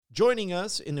Joining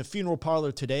us in the Funeral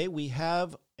Parlor today, we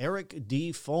have Erik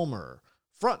Dee Fullmer,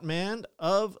 frontman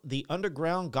of the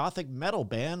underground Gothic metal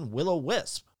band Willow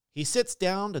Wisp. He sits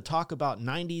down to talk about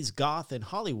 90s goth in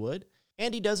Hollywood,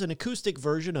 and he does an acoustic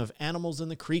version of Animals and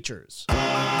the Creatures.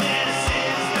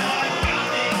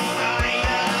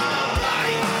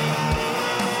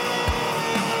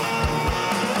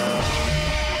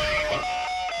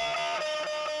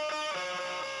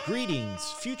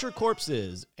 Greetings, future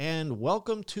corpses, and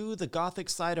welcome to the Gothic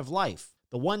side of life,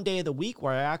 the one day of the week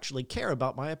where I actually care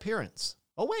about my appearance.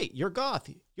 Oh wait, you're goth.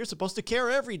 You're supposed to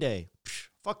care every day. Psh,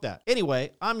 fuck that.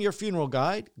 Anyway, I'm your funeral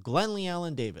guide, Glenn Lee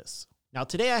Allen Davis. Now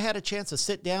today I had a chance to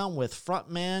sit down with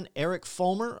frontman Erik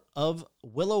Fullmer of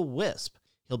Willow Wisp.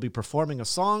 He'll be performing a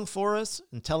song for us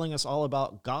and telling us all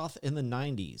about goth in the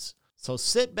 90s. So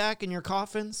sit back in your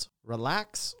coffins,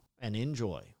 relax, and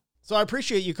enjoy. So I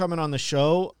appreciate you coming on the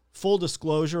show. Full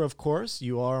disclosure, of course,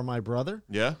 you are my brother.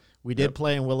 Yeah. We did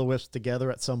play in Willow Wisp together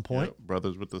at some point. Yep.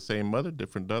 Brothers with the same mother,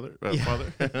 different father.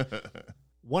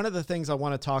 One of the things I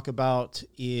want to talk about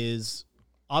is,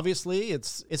 obviously,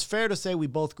 it's fair to say we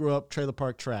both grew up trailer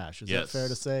park trash. Is that fair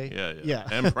to say? Yeah.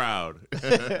 And proud.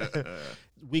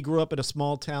 We grew up in a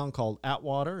small town called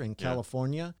Atwater in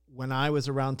California. When I was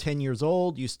around 10 years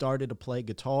old, you started to play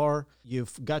guitar.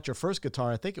 You've got your first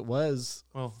guitar, I think it was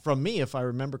from me, if I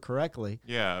remember correctly.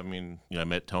 Yeah, I mean, I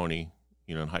met Tony,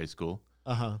 in high school.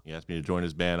 Uh-huh. He asked me to join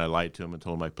his band. I lied to him and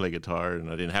told him I play guitar, and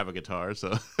I didn't have a guitar,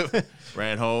 so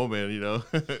ran home and,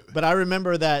 But I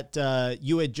remember that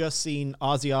you had just seen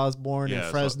Ozzy Osbourne in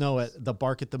Fresno at the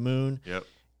Bark at the Moon. Yep.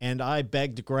 And I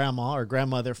begged grandma or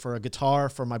grandmother for a guitar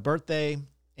for my birthday.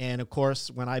 And of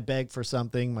course, when I begged for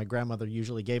something, my grandmother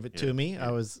usually gave it to me. I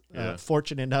was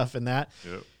fortunate enough in that.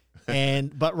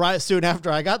 Yep. But right soon after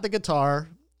I got the guitar,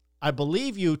 I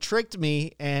believe you tricked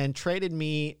me and traded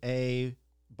me a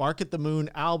Bark at the Moon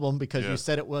album because you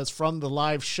said it was from the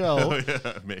live show.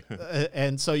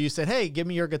 And so you said, hey, give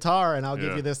me your guitar and I'll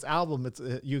give you this album. It's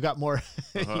you got more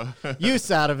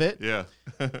use out of it. Yeah.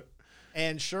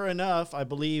 And sure enough, I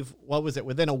believe, what was it?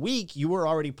 Within a week, you were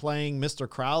already playing Mr.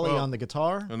 Crowley on the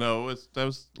guitar? No, that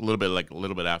was a little bit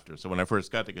after. So when I first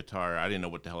got the guitar, I didn't know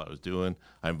what the hell I was doing.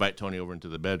 I invite Tony over into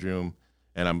the bedroom,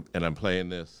 and I'm playing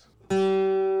this.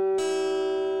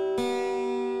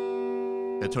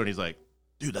 And Tony's like,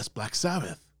 dude, that's Black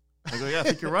Sabbath. I go, yeah, I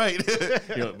think you're right.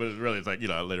 But it's like,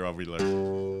 later on we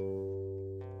learned.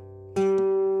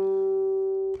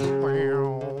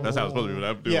 That's how it's supposed to be.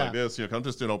 I'm doing like this. I'm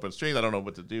just doing open strings. I don't know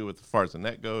what to do as far as the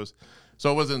neck goes.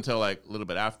 So it wasn't until like a little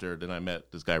bit after then I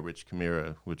met this guy, Rich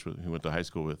Camira, who went to high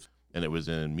school with. And it was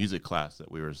in music class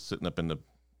that we were sitting up in the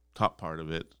top part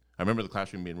of it. I remember the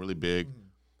classroom being really big.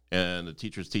 And the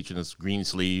teacher's teaching us green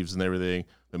sleeves and everything.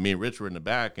 But me and Rich were in the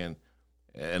back. And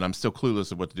I'm still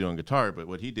clueless of what to do on guitar. But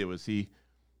what he did was he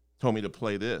told me to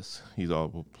play this. He's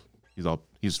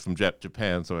from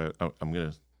Japan. So I'm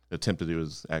going to attempt to do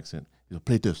his accent. He'll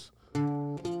play this.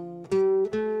 And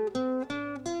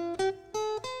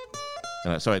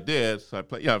so I did. So I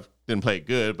played. I didn't play it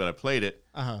good, but I played it.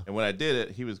 Uh-huh. And when I did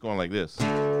it, he was going like this,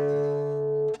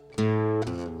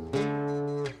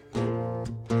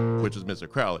 which is Mr.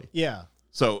 Crowley. Yeah.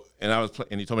 So, and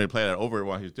he told me to play that over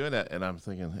while he was doing that, and I'm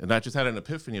thinking, and I just had an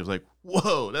epiphany. I was like,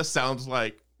 "Whoa, that sounds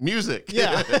like music."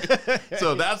 Yeah.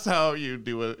 So that's how you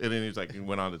do it. And then he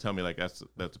went on to tell me that's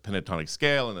a pentatonic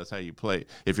scale, and that's how you play.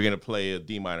 If you're going to play a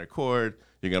D minor chord,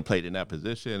 you're going to play it in that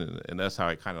position, and that's how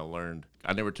I kind of learned.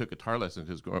 I never took guitar lessons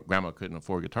because grandma couldn't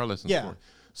afford guitar lessons for me.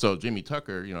 So Jimmy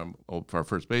Tucker, our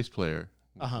first bass player,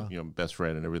 best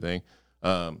friend and everything.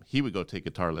 He would go take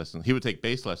guitar lessons. He would take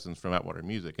bass lessons from Atwater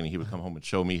Music, and he would come home and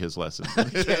show me his lessons.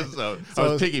 so I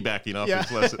was piggybacking off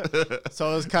his lesson.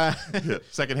 So it was kind of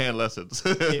secondhand lessons.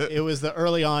 it was the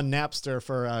early on Napster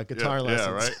for guitar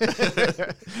lessons. Yeah, right.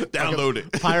 Download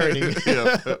it.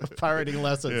 Pirating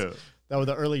lessons. Yeah. That were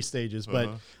the early stages.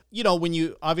 But, when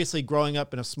you obviously growing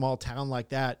up in a small town like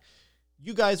that,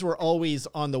 you guys were always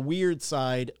on the weird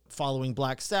side, following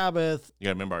Black Sabbath. You got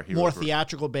to remember our heroes. More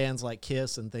theatrical bands like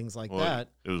Kiss and things like that.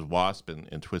 It was Wasp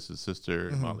and Twisted Sister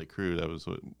and Motley Crue. That was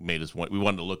what made us we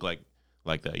wanted to look like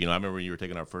that. I remember when you were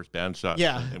taking our first band shot.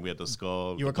 Yeah. And we had the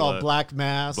skull. You were called Black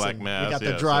Mass. Black Mass. We got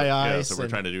the dry ice. So we're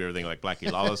trying to do everything like Blackie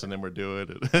Lawless, and then we're doing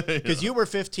it. Because you were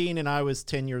 15 and I was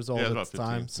 10 years old at the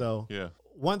time. So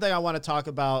one thing I want to talk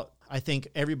about, I think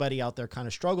everybody out there kind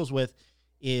of struggles with,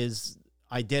 is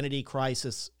identity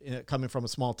crisis coming from a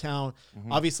small town.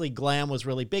 Obviously, glam was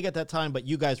really big at that time, but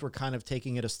you guys were kind of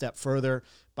taking it a step further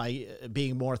by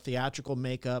being more theatrical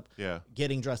makeup,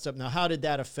 getting dressed up. Now, how did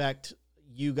that affect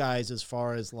you guys as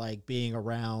far as like being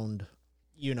around,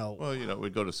 Well,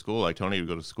 we'd go to school. Like Tony would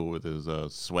go to school with his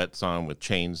sweats on, with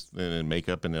chains and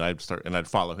makeup, and then I'd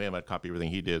follow him. I'd copy everything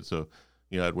he did. So,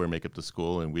 I'd wear makeup to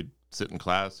school, and we'd sit in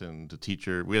class, and the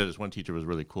teacher, we had this one teacher was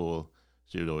really cool.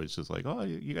 She would always just like, oh,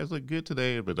 you guys look good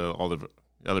today. But all the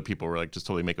other people were like just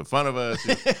totally making fun of us.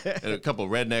 And a couple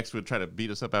of rednecks would try to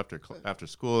beat us up after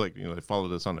school. Like, they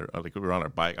followed us on we were on our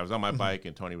bike. I was on my bike,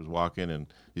 and Tony was walking, and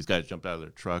these guys jumped out of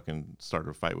their truck and started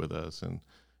a fight with us. And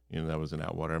that was in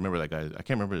Atwater. I remember that guy. I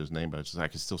can't remember his name, but I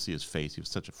could still see his face. He was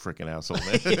such a freaking asshole,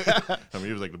 man. I mean,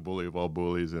 he was like the bully of all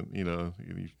bullies, and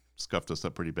he scuffed us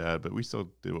up pretty bad. But we still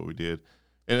did what we did.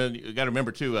 And then you got to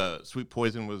remember too, Sweet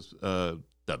Poison was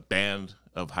the band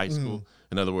of high school.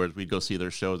 In other words, we'd go see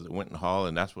their shows at Winton Hall,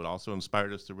 and that's what also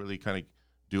inspired us to really kind of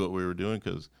do what we were doing,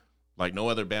 because like no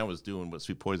other band was doing what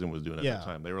Sweet Poison was doing at the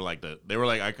time. They were like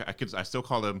I still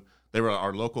call them. They were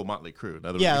our local Motley Crue. In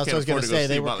other words, that's what I was going to say.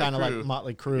 They were kind of like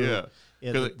Motley Crue.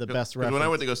 Yeah, the best reference. When I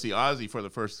went to go see Ozzy for the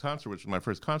first concert, which was my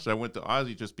first concert, I went to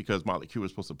Ozzy just because Motley Crue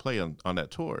was supposed to play on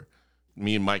that tour.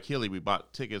 Me and Mike Healy, we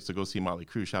bought tickets to go see Motley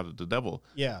Crue, Shout at the Devil.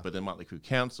 Yeah. But then Motley Crue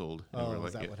canceled. And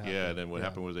is that what happened? Yeah, and then what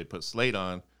happened was they put Slade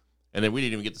on. And then we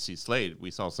didn't even get to see Slade.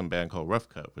 We saw some band called Rough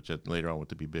Cut, which later on went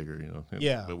to be bigger,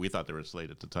 But we thought they were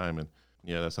Slade at the time. And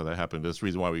that's how that happened. That's the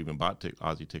reason why we even bought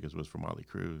Ozzy tickets was for Motley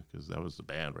Crue, because that was the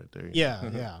band right there.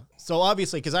 Yeah. So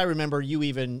obviously, because I remember you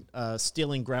even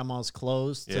stealing grandma's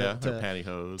clothes her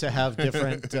pantyhose to have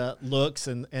different looks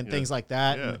and things like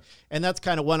that. Yeah. And that's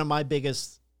kind of one of my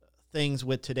biggest things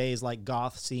with today's like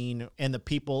goth scene and the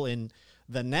people in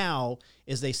the now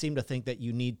is they seem to think that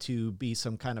you need to be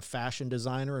some kind of fashion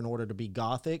designer in order to be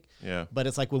gothic. Yeah. But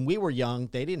it's like when we were young,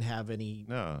 they didn't have any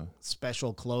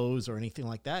special clothes or anything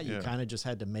like that. You kind of just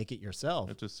had to make it yourself.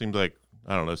 It just seemed like,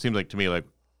 I don't know, it seemed like to me like,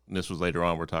 and this was later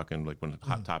on, we're talking like when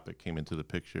Hot Topic came into the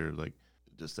picture, like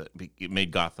just that it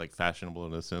made goth like fashionable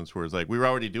in a sense where it's like we were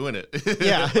already doing it.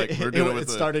 Yeah. Like we're doing it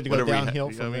started to go downhill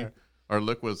from there. Our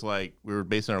look was like, we were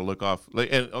basing our look off,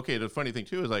 like, and okay, the funny thing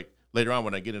too is like later on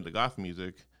when I get into goth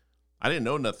music, I didn't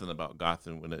know nothing about goth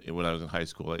when I was in high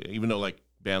school. Like, even though like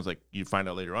bands like, you find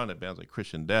out later on that bands like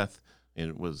Christian Death, and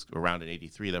it was around in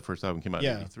 '83. That first album came out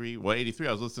in '83. Well, '83,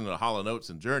 I was listening to Hall & Oates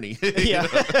and Journey. Yeah.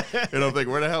 And I'm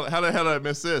thinking, how the hell did I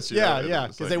miss this?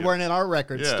 Because they weren't in our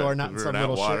record store, not in some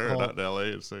little shithole. Not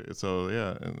in LA. So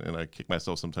and I kick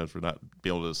myself sometimes for not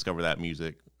being able to discover that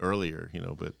music earlier,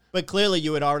 But clearly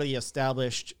you had already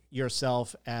established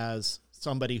yourself as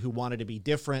somebody who wanted to be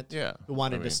different, who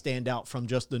wanted to stand out from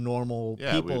just the normal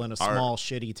people in a small,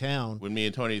 shitty town. When me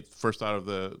and Tony first thought of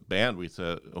the band, we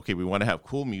said, okay, we want to have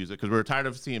cool music, because we were tired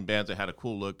of seeing bands that had a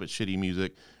cool look but shitty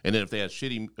music. And then if they had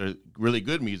really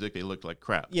good music, they looked like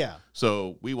crap. Yeah.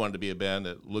 So we wanted to be a band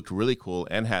that looked really cool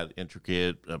and had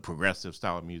intricate, progressive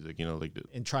style of music,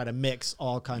 and try to mix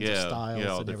all kinds of styles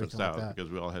all and different everything styles, like that.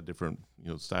 because we all had different,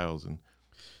 styles. And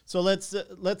so let's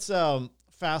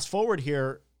fast forward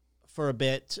here for a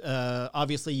bit.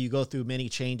 Obviously, you go through many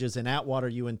changes in Atwater,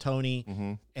 you and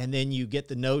Tony, and then you get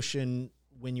the notion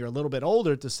when you're a little bit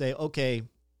older to say, okay,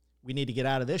 we need to get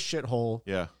out of this shithole.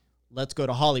 Yeah. Let's go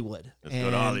to Hollywood. Go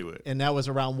to Hollywood. And that was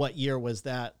around what year was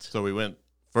that? So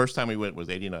first time we went was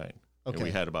 '89. Okay. And we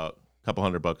had about a couple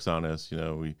 $100 on us.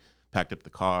 We packed up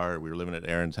the car. We were living at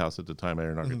Aaron's house at the time,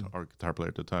 Aaron, our guitar player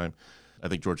at the time. I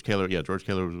think George Kaler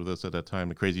was with us at that time,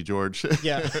 the Crazy George.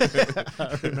 Yeah,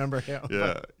 I remember him.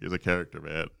 Yeah, he's a character,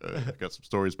 man. Got some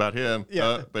stories about him.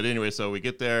 Yeah. But anyway, so we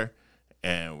get there,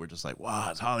 and we're just like,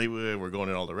 wow, it's Hollywood. We're going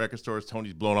in all the record stores.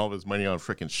 Tony's blowing all of his money on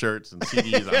freaking shirts and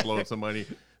CDs. I'm blowing some money.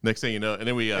 Next thing you know, and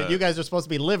then we... and you guys are supposed to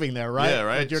be living there, right? Yeah,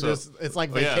 right. Like it's like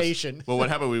vacation. Yes. Well, what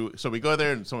happened, we go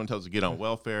there, and someone tells us to get on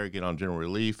welfare, get on general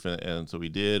relief, and so we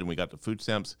did, and we got the food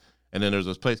stamps. And then there's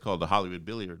this place called the Hollywood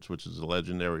Billiards, which is a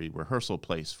legendary rehearsal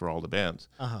place for all the bands.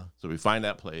 So we find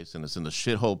that place, and it's in the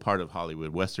shithole part of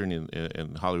Hollywood, Western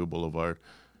and Hollywood Boulevard.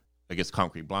 I guess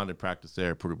Concrete Blonde had practiced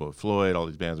there, Pretty Boy Floyd, all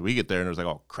these bands. We get there, and there's like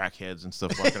all crackheads and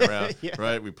stuff walking around,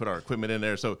 right? We put our equipment in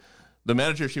there. So the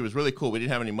manager, she was really cool. We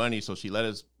didn't have any money, so she let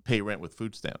us pay rent with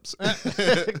food stamps.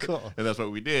 Cool. And that's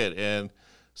what we did. And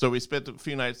so we spent a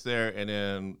few nights there, and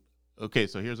then, okay,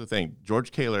 so here's the thing.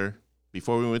 George Kaler...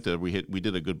 Before we went there, we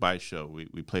did a goodbye show.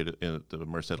 We played it at the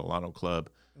Merced Alano Club,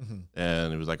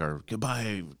 and it was like our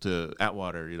goodbye to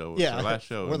Atwater. Our last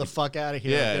show. We're the fuck out of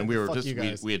here. Yeah, and we were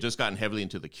we had just gotten heavily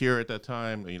into The Cure at that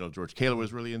time. George Kaler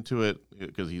was really into it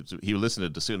because he listened to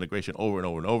Disintegration over and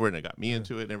over and over, and it got me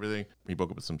into it and everything. He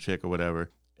broke up with some chick or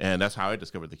whatever, and that's how I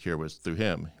discovered The Cure was through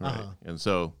him. Right, and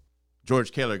so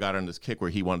George Kaler got on this kick where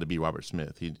he wanted to be Robert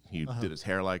Smith. He did his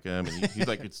hair like him, and he's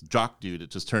like it's jock dude. It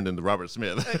just turned into Robert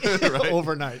Smith right?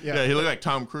 Overnight. Yeah, he looked like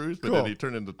Tom Cruise, but then he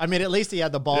turned into. I mean, at least he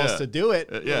had the balls to do it.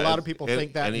 A lot of people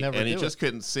think that and he just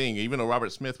couldn't sing, even though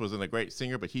Robert Smith wasn't a great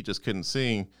singer, but he just couldn't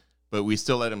sing. But we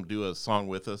still let him do a song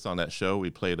with us on that show. We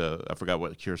played I forgot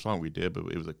what Cure song we did, but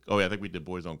it was I think we did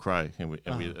Boys Don't Cry, and we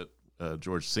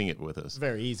George sing it with us.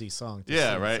 Very easy song.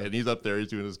 Yeah, right. So. And he's up there, he's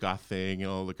doing his goth thing,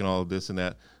 looking all this and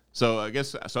that. So I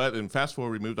guess, and fast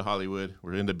forward, we moved to Hollywood.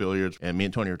 We're into billiards, and me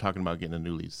and Tony were talking about getting a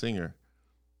new lead singer.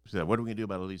 We said, what are we going to do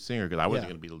about a lead singer? Because I wasn't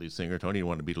going to be the lead singer. Tony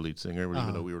wanted to be the lead singer,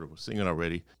 even though we were singing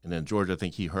already. And then George, I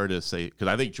think he heard us say, because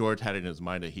I think George had it in his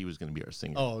mind that he was going to be our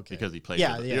singer. Oh, okay. Because he played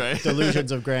with us, right?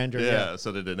 Delusions of grandeur. Yeah.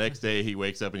 So that the next day he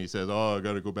wakes up and he says, I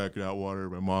got to go back in Atwater.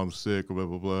 My mom's sick, blah,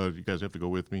 blah, blah. You guys have to go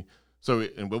with me. So,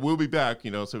 but we'll be back,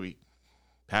 so we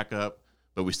pack up,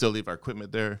 but we still leave our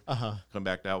equipment there, come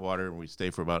back to Atwater, and we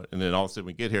stay for and then all of a sudden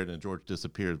we get here, and then George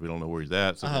disappears. We don't know where he's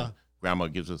at. So then Grandma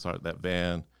gives us that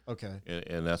van. Okay.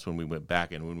 And that's when we went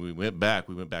back. And when we went back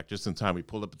just in time. We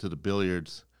pulled up to the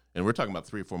billiards, and we're talking about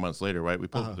 3 or 4 months later, right? We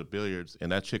pulled up to the billiards,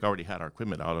 and that chick already had our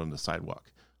equipment out on the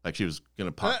sidewalk. Like she was going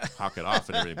to pocket off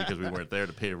and everything because we weren't there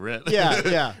to pay rent.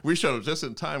 Yeah. We showed up just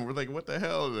in time. We're like, what the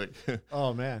hell? Like,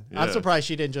 oh, man. Yeah. I'm surprised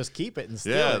she didn't just keep it and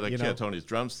steal it. She had Tony's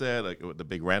drum set, like the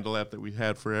big Randall app that we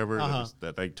had forever.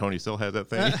 That Tony still has that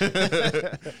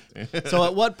thing. So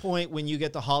at what point when you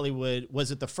get to Hollywood, was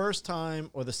it the first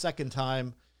time or the second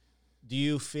time, do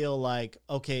you feel like,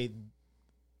 okay,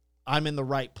 I'm in the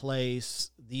right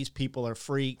place, these people are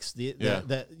freaks,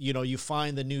 you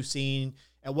find the new scene?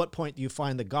 At what point do you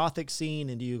find the Gothic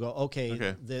scene, and do you go,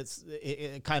 okay. That's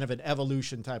kind of an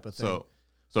evolution type of thing?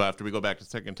 So after we go back the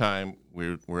second time,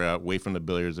 we're away from the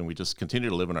billiards, and we just continue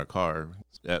to live in our car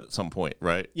at some point,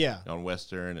 right? Yeah. On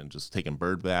Western and just taking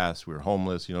bird baths. We were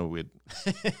homeless, because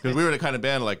we were the kind of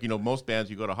band, like, most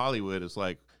bands you go to Hollywood, it's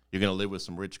like, you're going to live with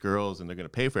some rich girls and they're going to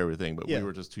pay for everything. But we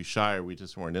were just too shy. We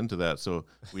just weren't into that. So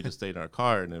we just stayed in our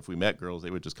car. And if we met girls, they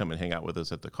would just come and hang out with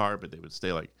us at the car, but they would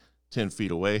stay like 10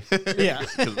 feet away. Yeah.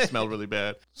 Because it smelled really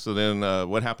bad. So then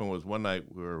what happened was one night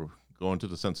we were going to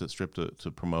the Sunset Strip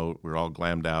to promote. We were all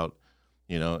glammed out,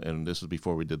 and this was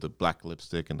before we did the black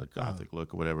lipstick and the Gothic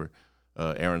look or whatever.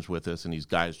 Aaron's with us, and these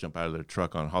guys jump out of their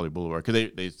truck on Hollywood Boulevard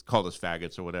because they called us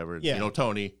faggots or whatever. Yeah.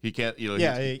 Tony, he can't,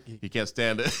 he can't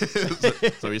stand it.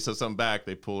 so he says something back.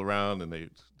 They pull around and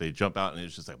they jump out, and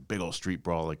it's just a big old street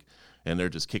brawl, like, and they're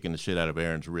just kicking the shit out of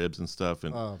Aaron's ribs and stuff.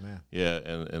 And oh man, yeah,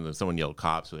 and then someone yelled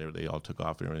cops, so they all took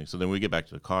off and everything. So then we get back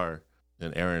to the car,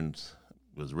 and Aaron's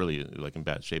was really like in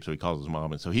bad shape, so he calls his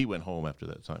mom, and so he went home after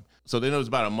that time. So then it was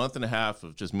about a month and a half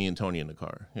of just me and Tony in the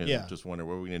car. Just wondering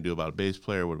what we're going to do about a bass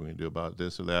player, what are we going to do about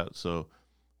this or that. So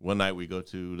one night we go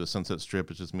to the Sunset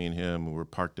Strip. It's just me and him, and we're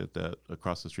parked at that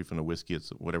across the street from the Whiskey.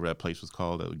 It's whatever that place was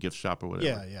called, a gift shop or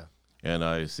whatever. Yeah. And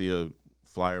I see a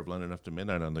flyer of London After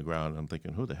Midnight on the ground, and I'm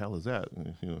thinking, who the hell is that?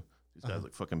 And, these guys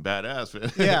look fucking badass,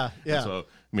 man. Yeah. So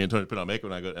me and Tony put on makeup,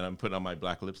 and I'm putting on my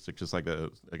black lipstick, just like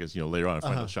I guess later on in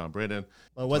front of Sean Brennan.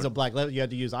 Well, it wasn't black lip. You had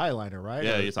to use eyeliner, right?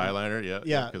 Yeah, it's eyeliner.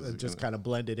 Yeah. Just kind of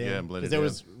blended in. Yeah, blended in. There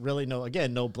was really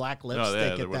no black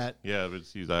lipstick at that. Yeah,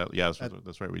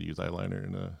 that's right. We use eyeliner,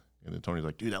 and then Tony's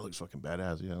like, dude, that looks fucking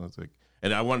badass. Yeah, and it's like,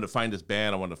 and I wanted to find this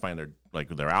band. I wanted to find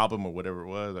their album or whatever it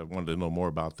was. I wanted to know more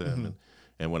about them. Mm-hmm.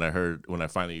 And when I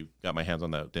finally got my hands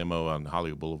on that demo on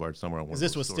Hollywood Boulevard somewhere, because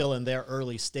this was still in their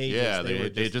early stages. Yeah,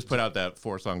 they just put out that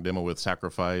 4-song demo with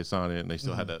Sacrifice on it, and they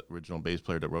still had that original bass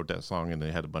player that wrote that song, and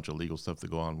they had a bunch of legal stuff to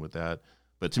go on with that.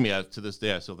 But to me, to this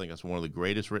day, I still think that's one of the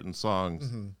greatest written songs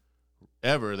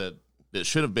ever. That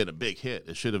should have been a big hit.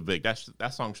 It should have been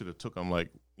that song should have took them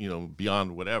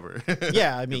beyond whatever.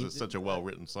 Yeah, I mean, it's such a well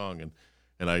written song,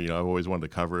 and I've always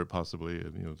wanted to cover it possibly,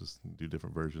 and just do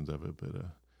different versions of it, but.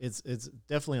 It's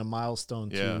definitely a milestone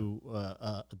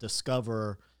to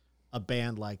discover a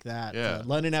band like that. Yeah.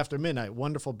 London After Midnight,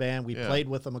 wonderful band. We played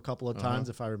with them a couple of times,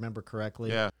 if I remember correctly.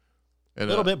 Yeah. And, a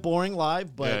little bit boring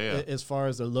live, but as far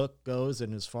as the look goes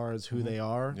and as far as who they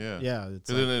are, it's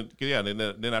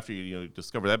then after you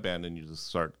discover that band, then you just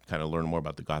start kind of learning more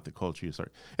about the Gothic culture. You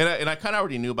start, and I kind of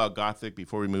already knew about Gothic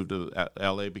before we moved to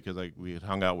LA because we had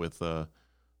hung out with.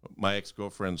 My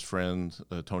ex-girlfriend's friend,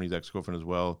 Tony's ex-girlfriend as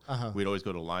well, we'd always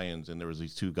go to Lions, and there was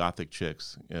these 2 Gothic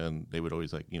chicks, and they would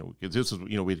always because this was,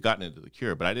 we'd gotten into The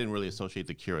Cure, but I didn't really associate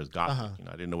The Cure as Gothic.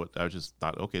 I didn't know what, I just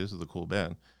thought, okay, this is a cool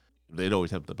band. They'd always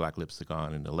have the black lipstick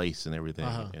on and the lace and everything,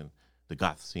 and the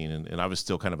goth scene, and I was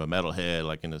still kind of a metalhead,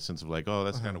 like in the sense of like, oh,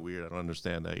 that's kind of weird. I don't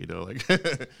understand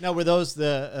that, Now, were those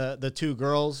the 2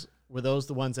 girls? Were those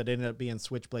the ones that ended up being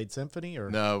Switchblade Symphony, or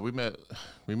no? We met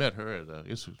her at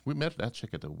we met that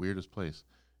chick at the weirdest place.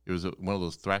 it was one of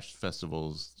those thrash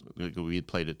festivals. We had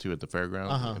played it too at the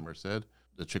fairgrounds in Merced.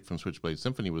 The chick from Switchblade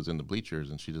Symphony was in the bleachers,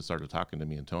 and she just started talking to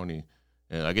me and Tony.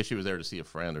 And I guess she was there to see a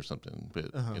friend or something.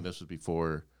 But and this was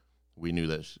before we knew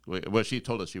that. She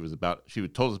told us she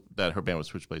told us that her band was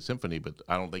Switchblade Symphony, but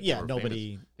I don't think they were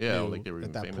nobody famous. Yeah, I don't think they were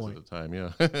even famous point. at the time.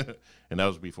 Yeah, and that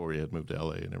was before we had moved to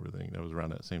LA and everything. That was around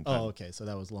that same time. Oh, okay, so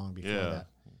that was long before that.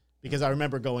 Because I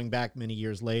remember going back many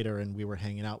years later, and we were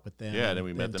hanging out with them. Yeah, and then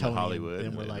we met them in Hollywood.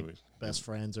 And we're like best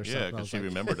friends or something. Yeah, because she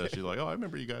remembered us. She's like, "Oh, I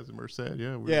remember you guys in Merced."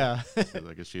 Yeah,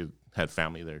 I guess she had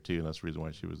family there too, and that's the reason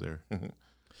why she was there.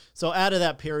 So out of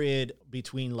that period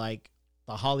between like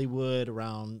the Hollywood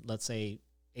around, let's say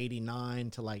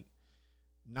 89 to like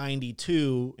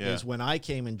 92 is when I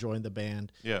came and joined the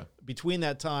band. Yeah. Between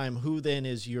that time, who then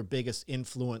is your biggest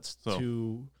influence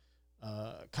to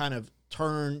kind of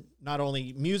turn not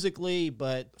only musically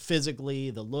but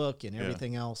physically, the look and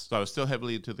everything else? So I was still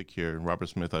heavily into The Cure, and Robert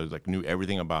Smith. I was like knew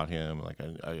everything about him. Like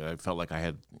I felt like I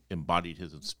had embodied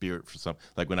his spirit for some.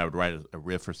 Like when I would write a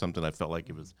riff or something, I felt like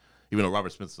it was. Even though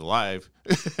Robert Smith's alive,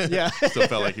 still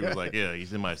felt like he was like,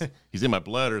 he's in my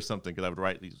blood or something. Because I would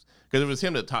write these, because it was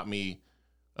him that taught me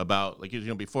about, like,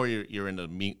 before you're into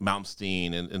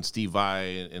Malmsteen and Steve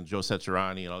Vai and Joe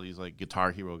Satriani and all these like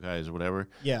Guitar Hero guys or whatever.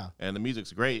 Yeah. And the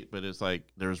music's great, but it's like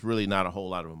there's really not a whole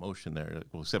lot of emotion there,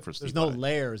 well, except for Steve There's no Vai.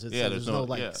 layers. There's no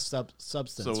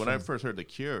substance. So when I first heard The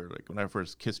Cure, like when I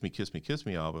first Kiss Me, Kiss Me, Kiss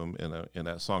Me album, and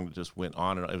that song just went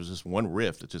on, and it was just one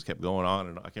riff that just kept going on,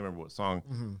 and I can't remember what song.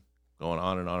 Mm-hmm. Going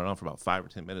on and on and on for about 5 or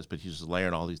 10 minutes, but he's just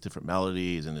layering all these different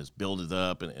melodies and just build it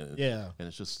up and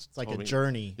it's just it's like a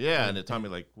journey. Yeah, and it taught me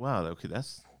like, wow, okay,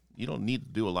 you don't need to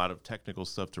do a lot of technical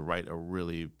stuff to write a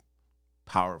really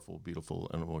powerful, beautiful,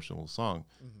 and emotional song.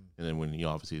 Mm-hmm. And then when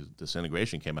obviously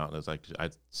Disintegration came out, and it's like I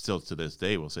still to this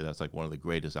day will say that's like one of the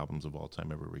greatest albums of all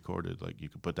time ever recorded. Like you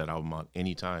could put that album on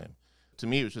any time. To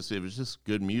me, it was just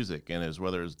good music, and it's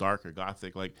whether it's dark or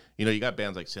gothic. Like you got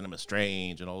bands like Cinema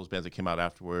Strange and all those bands that came out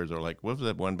afterwards, or like what was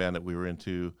that one band that we were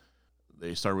into?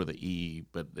 They started with an E,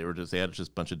 but they had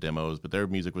just a bunch of demos, but their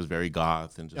music was very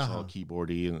goth and just all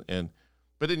keyboardy and.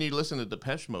 But then you listen to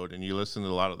Depeche Mode and you listen to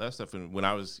a lot of that stuff. And when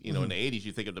I was, in the 80s,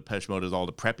 you think of Depeche Mode as all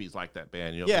the preppies like that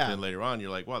band. But then later on, you're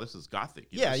like, wow, this is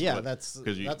gothic. That's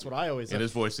what I always. And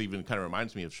his voice even kind of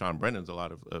reminds me of Sean Brennan's a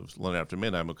lot of Lonely After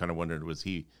Midnight. I'm kind of wondering, was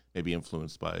he maybe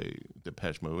influenced by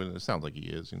Depeche Mode? And it sounds like he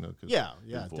is,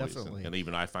 definitely. And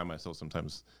even I find myself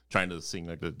sometimes trying to sing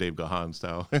like the Dave Gahan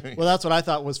style. Well, that's what I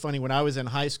thought was funny. When I was in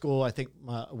high school, I think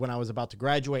when I was about to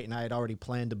graduate and I had already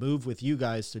planned to move with you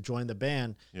guys to join the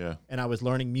band. Yeah. And I was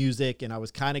learning music and I was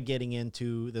kind of getting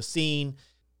into the scene.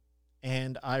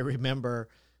 And I remember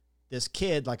this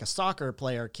kid, like a soccer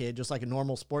player kid, just like a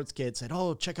normal sports kid, said,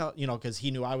 "Oh, check out," because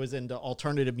he knew I was into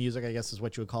alternative music, I guess is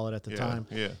what you would call it at the time.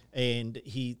 Yeah. And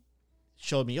he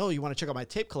showed me, "Oh, you want to check out my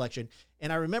tape collection?"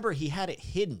 And I remember he had it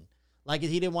hidden. Like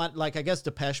he didn't want, like I guess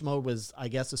Depeche Mode was, I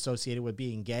guess, associated with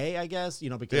being gay, I guess,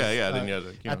 because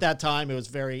at that time it was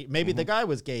very, maybe the guy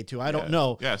was gay too. I don't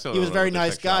know. Yeah, so he was a very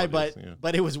nice guy, but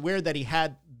it was weird that he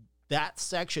had that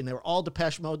section. They were all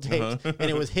Depeche Mode tapes, and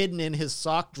it was hidden in his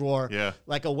sock drawer,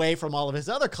 like away from all of his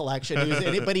other collection.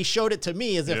 But he showed it to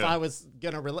me as if I was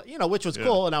gonna, which was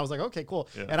cool. And I was like, okay, cool.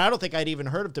 Yeah. And I don't think I'd even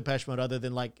heard of Depeche Mode other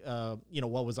than like,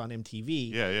 what was on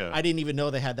MTV. Yeah. I didn't even know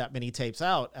they had that many tapes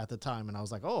out at the time, and I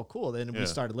was like, oh, cool. Then we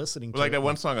started listening. Like that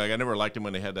one song, like I never liked them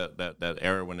when they had that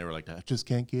era when they were like, I just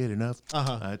can't get enough.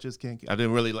 I just can't. I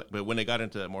didn't really like, but when they got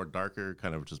into that more darker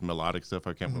kind of just melodic stuff,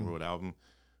 I can't remember what album.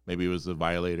 Maybe it was The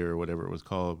Violator or whatever it was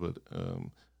called, but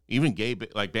even gay,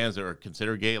 like bands that are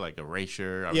considered gay, like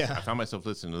Erasure, I found myself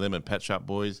listening to them and Pet Shop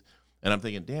Boys, and I'm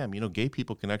thinking, damn, gay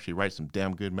people can actually write some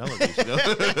damn good melodies.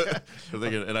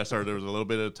 And I started, there was a little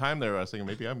bit of time there where I was thinking,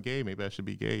 maybe I'm gay, maybe I should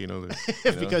be gay,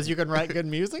 because you can write good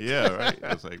music. Yeah, right.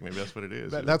 I was like, maybe that's what it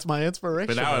is. That's my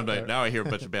inspiration. But now I'm like, now I hear a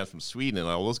bunch of bands from Sweden, and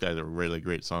all those guys are really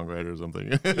great songwriters or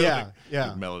something.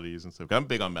 Yeah. Melodies and stuff. I'm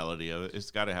big on melody. It's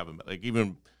got to have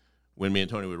even when me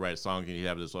and Tony would write a song, and he'd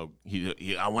have this little,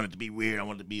 I want it to be weird, I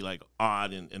want it to be like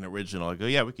odd and original. I go,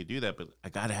 yeah, we could do that, but I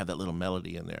got to have that little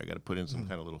melody in there. I got to put in some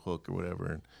kind of little hook or whatever.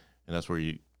 And that's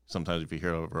where sometimes if you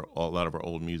hear a lot of our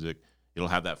old music, it'll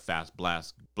have that fast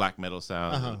blast black metal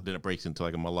sound. Then it breaks into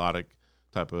like a melodic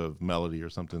type of melody or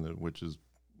something, which is.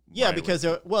 Yeah, because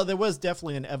there was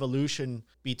definitely an evolution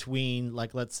between,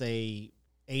 like, let's say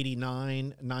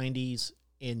 89, 90s,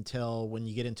 until when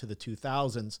you get into the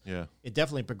 2000s, it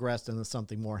definitely progressed into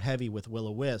something more heavy with Willow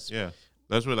Wisp. Yeah,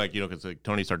 that's where because like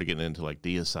Tony started getting into like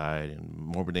Deicide and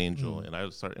Morbid Angel, and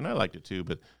I liked it too.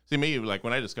 But see, me like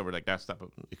when I discovered like that stuff of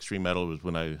extreme metal was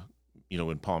when I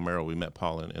when Paul Merrill, we met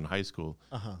Paul in high school,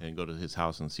 and go to his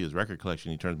house and see his record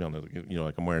collection. He turns me on to,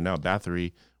 like I'm wearing now,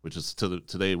 Bathory, which is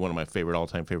today one of my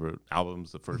all-time favorite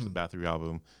albums, the first Bathory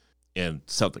album, and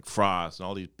Celtic Frost and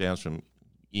all these bands from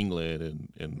England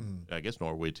and I guess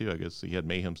Norway too. I guess he had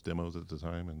Mayhem's demos at the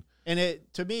time. And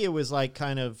to me, it was like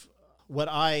kind of what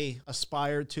I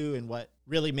aspired to, and what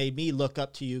really made me look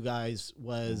up to you guys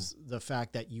was the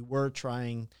fact that you were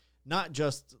trying not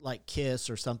just like Kiss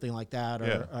or something like that,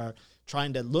 or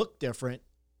trying to look different.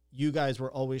 You guys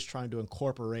were always trying to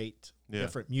incorporate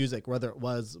different music, whether it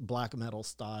was black metal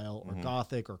style or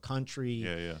Gothic or country.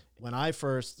 Yeah. When I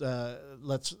first,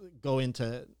 let's go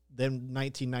into then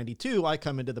 1992, I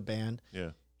come into the band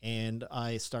and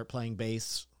I start playing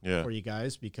bass for you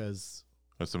guys because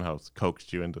I somehow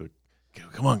coaxed you into,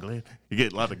 come on, Glenn. You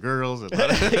get a lot of girls. And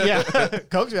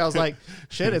coaxed me. I was like,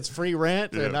 shit, it's free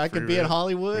rent, and I could be in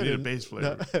Hollywood. We need a bass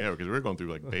player. Because we were going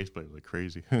through like bass players like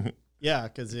crazy. Yeah,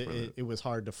 because it was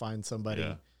hard to find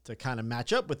somebody to kind of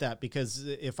match up with that. Because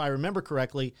if I remember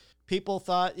correctly, people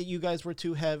thought that you guys were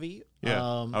too heavy. Yeah,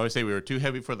 I always say we were too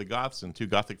heavy for the goths and too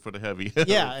gothic for the heavy.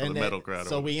 Yeah, for and the metal crowd.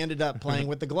 So we ended up playing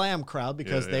with the glam crowd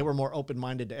because they were more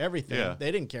open-minded to everything. Yeah.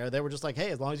 They didn't care. They were just like,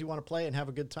 hey, as long as you want to play and have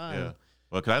a good time. Yeah.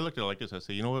 Well, because I looked at it like this, I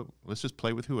said, you know what? Let's just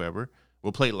play with whoever.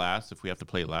 We'll play last if we have to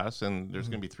play last, and there's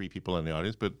going to be 3 people in the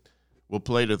audience, but we'll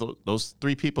play to those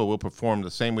 3 people. Will perform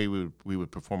the same way we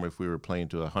would perform if we were playing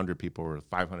to 100 people or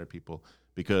 500 people.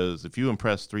 Because if you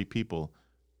impress 3 people,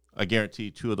 I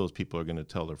guarantee 2 of those people are going to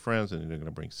tell their friends, and they're going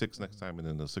to bring 6 next time, and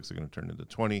then the 6 are going to turn into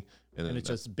 20. And then it's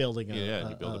just building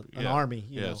an army.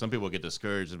 You know? Some people get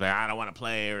discouraged and like, I don't want to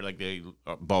play, or like they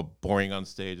are boring on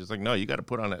stage. It's like, no, you got to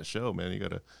put on that show, man. You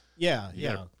got to. You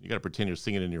got to pretend you're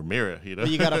singing in your mirror, you know.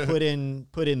 But you got to put in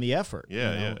the effort,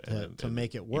 to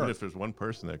make it work. Even if there's one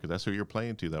person there, because that's who you're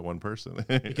playing to, that one person.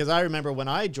 Because I remember when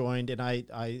I joined and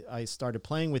I started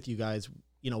playing with you guys,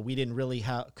 we didn't really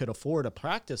could afford a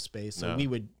practice space, so we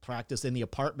would practice in the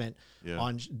apartment.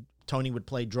 Tony would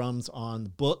play drums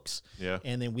on books,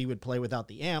 and then we would play without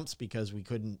the amps because we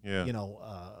couldn't,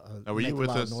 were you with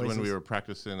us when we were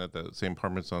practicing at the same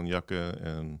apartments on Yucca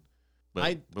and?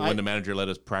 But when the manager let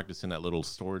us practice in that little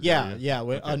storage area?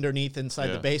 Underneath inside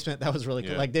the basement, that was really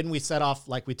cool. Like, didn't we set off,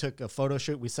 like we took a photo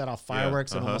shoot, we set off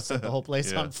fireworks and almost set the whole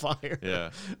place on fire.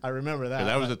 Yeah. I remember that. And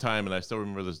that was the time, and I still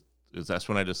remember this, that's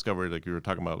when I discovered, like you were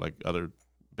talking about, like other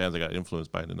bands I got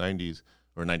influenced by in the 90s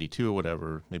or 92 or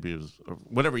whatever, maybe it was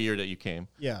whatever year that you came.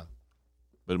 Yeah.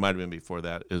 But it might have been before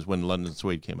that, is when London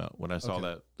Suede came out. When I saw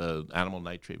that, the Animal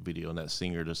Nitrate video, and that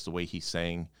singer, just the way he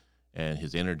sang and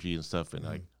his energy and stuff, and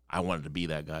like, I wanted to be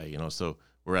that guy, So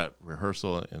we're at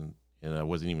rehearsal, and I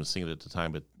wasn't even singing at the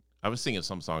time, but I was singing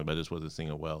some songs, but I just wasn't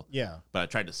singing well. Yeah. But I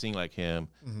tried to sing like him,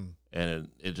 and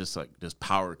it just like this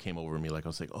power came over me. Like I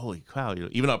was like, holy cow!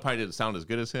 Even though I probably didn't sound as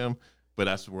good as him, but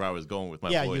that's where I was going with my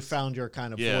voice. Yeah, you found your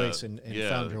kind of voice and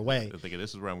found your way. I think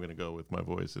this is where I'm going to go with my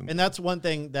voice. And that's one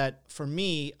thing that for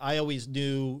me, I always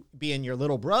knew, being your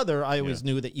little brother, I always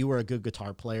knew that you were a good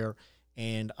guitar player.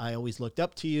 And I always looked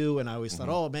up to you, and I always thought,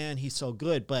 oh, man, he's so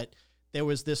good. But there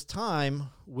was this time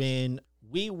when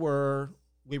we were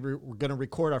going to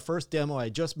record our first demo. I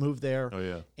just moved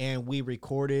there, and we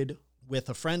recorded with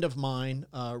a friend of mine,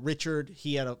 Richard.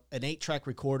 He had an 8-track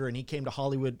recorder, and he came to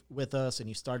Hollywood with us, and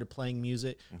he started playing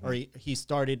music, or he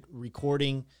started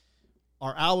recording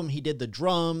our album. He did the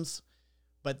drums,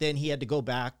 but then he had to go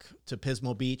back to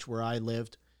Pismo Beach, where I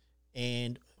lived,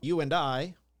 and you and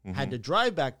I had to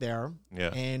drive back there,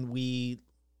 and we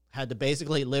had to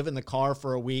basically live in the car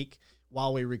for a week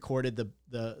while we recorded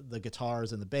the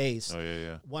guitars and the bass.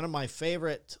 One of my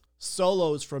favorite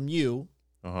solos from you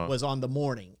was on The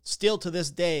Morning. Still to this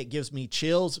day, it gives me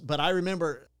chills, but I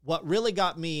remember what really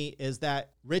got me is that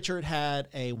Richard had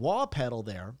a wah pedal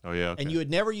there, and you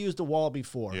had never used a wah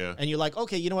before, and you're like,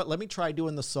 okay, you know what, let me try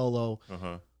doing the solo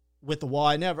with the wall.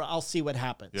 I'll see what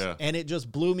happens. Yeah. And it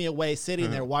just blew me away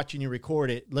sitting there watching you record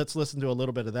it. Let's listen to a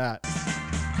little bit of that.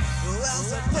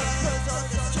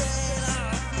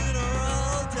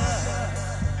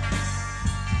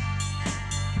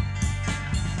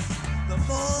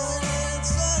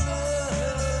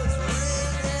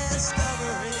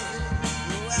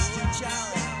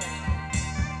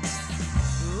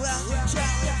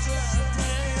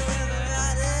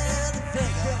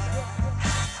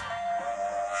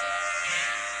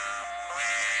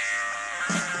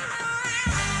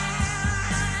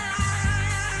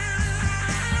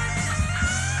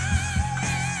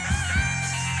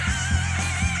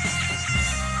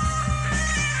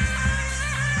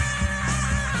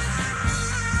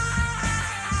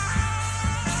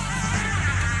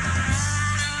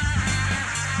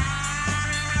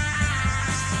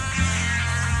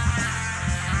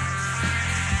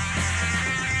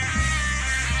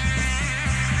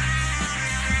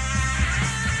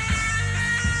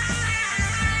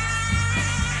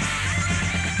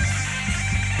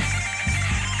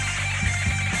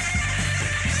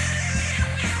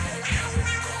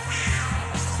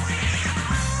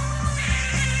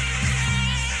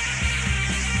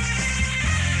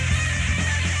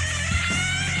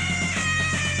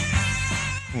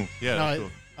 Yeah, no,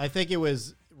 cool. I think it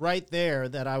was right there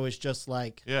that I was just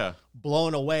like Yeah.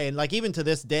 blown away. And like even to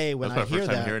this day when That's I my hear first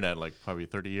time that. hearing that, like probably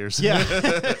 30 years. Yeah.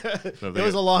 It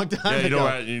was a long time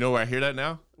ago. You know where I hear that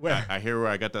now? Where? I hear where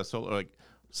I got that solo. Like,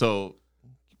 so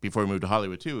before we moved to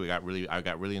Hollywood too, I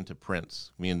got really into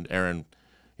Prince. Me and Aaron,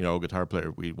 you know, guitar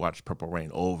player, we watched Purple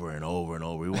Rain over and over and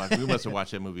over. We must have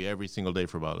watched that movie every single day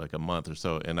for about like a month or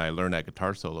so. And I learned that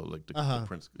guitar solo, like the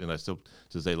Prince, and I still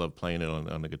to this day love playing it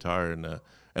on the guitar.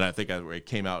 And I think it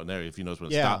came out in there. If you notice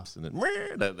when it stops, and then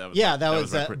that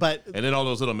was that. But and then all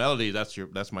those little melodies.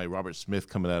 That's my Robert Smith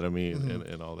coming out of me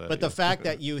and all that. But the fact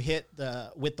that you hit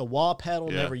with the wah pedal,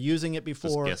 never using it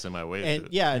before, just guessing my way, and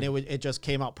it just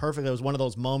came out perfect. It was one of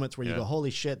those moments where you go,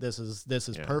 "Holy shit, this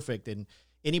is perfect." And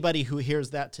anybody who hears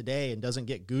that today and doesn't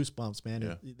get goosebumps,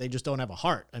 man, they just don't have a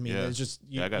heart. I mean, it's just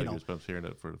I got goosebumps hearing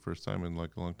it for the first time in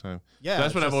like a long time. Yeah, so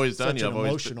that's what I've always done. Such an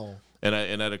emotional.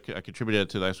 I contributed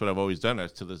to that's what I've always done.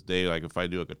 To this day, like if I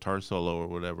do a guitar solo or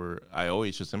whatever, I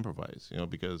always just improvise, you know,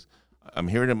 because I'm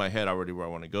hearing in my head already where I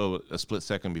want to go a split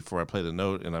second before I play the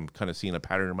note, and I'm kind of seeing a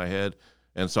pattern in my head,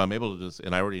 and so I'm able to just,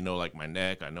 and I already know like my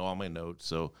neck, I know all my notes,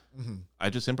 so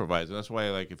I just improvise, and that's why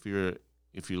like if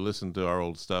you listen to our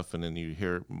old stuff and then you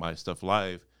hear my stuff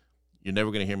live, you're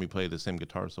never going to hear me play the same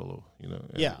guitar solo, you know.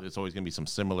 And it's always going to be some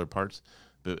similar parts,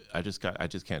 but I just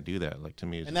can't do that. Like to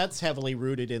me, that's heavily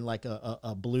rooted in like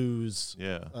a blues,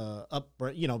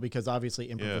 you know, because obviously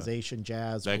improvisation,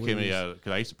 jazz. That blues. came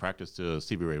because I used to practice to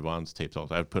Stevie Ray Vaughan's tapes all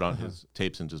the time. I'd put on his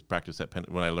tapes and just practice that.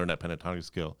 When I learned that pentatonic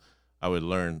skill, I would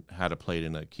learn how to play it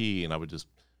in a key, and I would just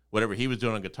whatever he was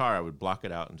doing on guitar, I would block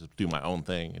it out and just do my own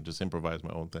thing and just improvise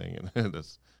my own thing.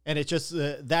 And it's just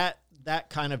that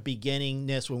kind of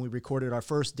beginningness when we recorded our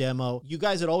first demo. You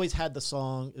guys had always had the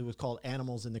song. It was called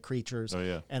Animals and the Creatures. Oh,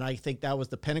 yeah. And I think that was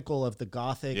the pinnacle of the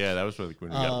Gothic. Yeah, that was when it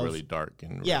got really dark.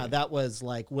 And really, that was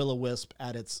like Willow Wisp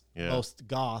at its most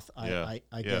goth, I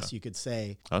guess you could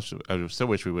say. I still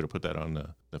wish we would have put that on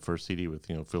the first CD with,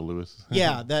 you know, Phil Lewis.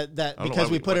 Yeah, that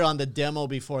because we put it on the demo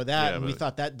before that, and we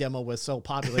thought that demo was so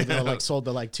popular that it like sold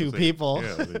to like two people.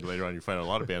 Yeah, later on you find a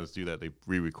lot of bands do that. They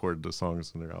re-record the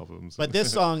songs in their albums. But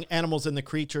this song, Animals and the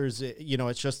Creatures, you know,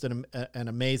 it's just an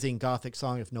amazing Gothic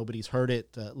song. If nobody's heard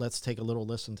it, let's take a little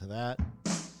listen to that.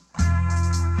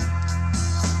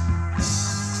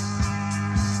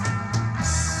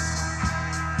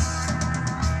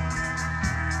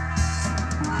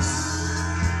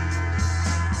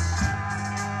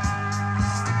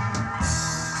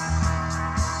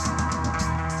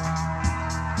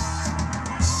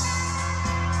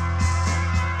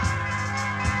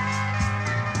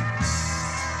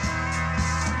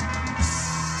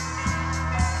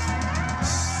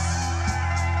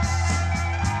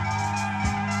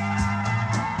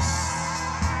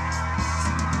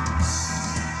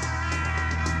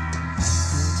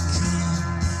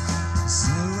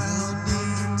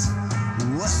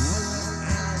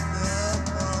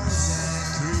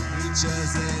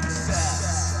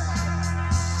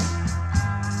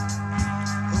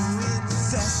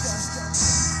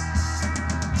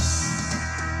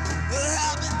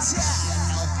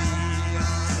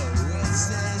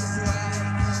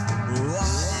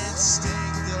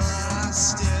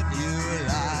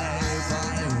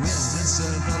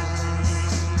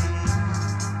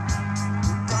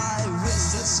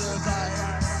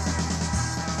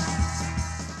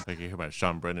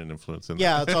 Sean Brennan influence in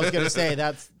that's what I was going to say.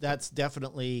 That's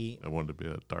definitely. I wanted to be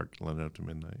a dark London After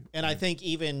Midnight. And I think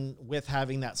even with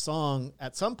having that song,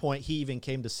 at some point he even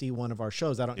came to see one of our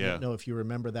shows. I don't know if you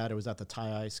remember that. It was at the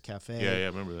Thai Ice Cafe. Yeah, I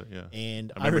remember that. Yeah,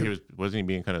 and I remember wasn't he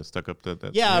being kind of stuck up to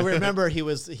that? Yeah, I remember he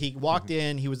walked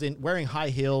in. He was wearing high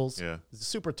heels. Yeah, he's a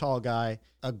super tall guy.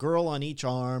 A girl on each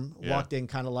arm, walked in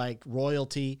kind of like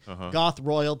royalty, goth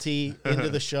royalty into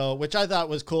the show, which I thought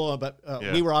was cool, but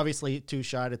we were obviously too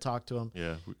shy to talk to him.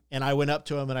 Yeah. And I went up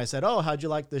to him and I said, "Oh, how'd you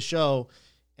like the show?"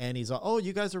 And he's like, "Oh,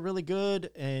 you guys are really good."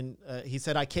 And he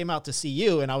said, "I came out to see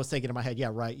you." And I was thinking in my head, "Yeah,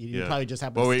 right. You probably just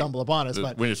happened to stumble upon us."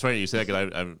 But when it's funny you say that,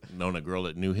 because I've known a girl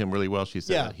that knew him really well. She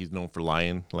said that he's known for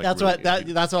lying. Like that's what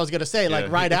I was gonna say.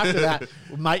 Like right after that,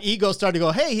 my ego started to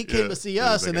go, "Hey, he came to see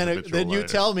us," and then you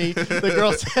tell me the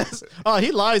girl says, "Oh,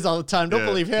 he lies all the time. Don't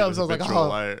believe him." So I was like, "Oh."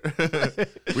 Liar.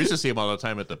 We used to see him all the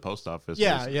time at the post office.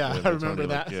 Yeah, I remember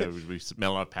that. We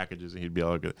smell out packages, and he'd be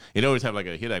all good. He'd always have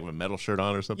he'd have a metal shirt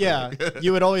on or something. Yeah,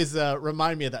 you would always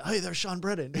remind me of that. Hey, there's Sean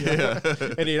Brennan. You know?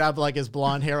 And he'd have like his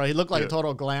blonde hair. He looked like a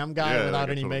total glam guy without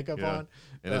any makeup on.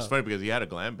 And it's funny because he had a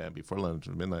glam band before London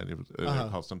After Midnight. It was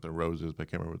called something Roses, but I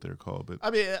can't remember what they were called. But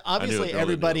I mean, obviously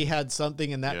everybody had something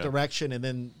in that direction, and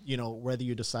then whether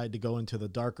you decide to go into the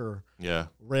darker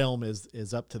realm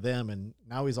is up to them. And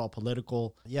Now he's all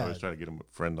political. Yeah. I was trying to get him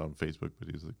a friend on Facebook, but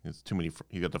he's like, it's too many.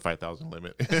 He got the 5,000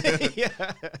 limit. Yeah.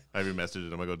 I even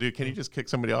messaged him. I go, dude, can you just kick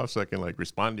somebody off so I can like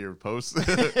respond to your posts?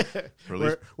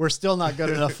 We're still not good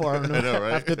enough for him. I know,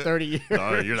 right? After 30 years.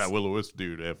 No, you're that Willow Wisp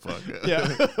dude. Fuck. Yeah.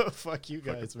 Fuck you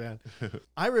guys, man.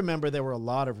 I remember there were a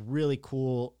lot of really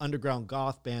cool underground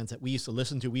goth bands that we used to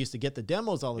listen to. We used to get the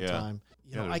demos all the time.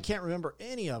 You know, I can't remember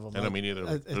any of them. I don't mean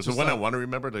either. There's the one I want to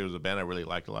remember. There was a band I really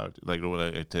liked a lot. Like what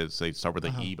I say start with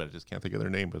an E, but I just can't think of their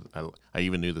name. But I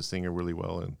even knew the singer really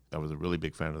well, and I was a really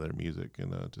big fan of their music,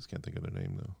 and just can't think of their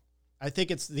name though. I think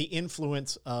it's the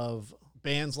influence of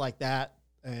bands like that,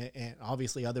 and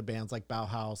obviously other bands like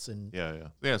Bauhaus and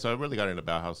yeah. So I really got into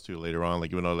Bauhaus too later on.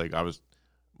 Like even though like I was.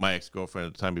 My ex-girlfriend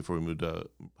at the time before we moved to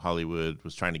Hollywood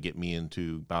was trying to get me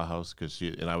into Bauhaus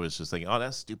and I was just thinking, oh,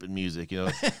 that's stupid music, you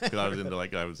know, because I was into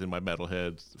I was in my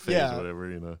metalhead phase or whatever,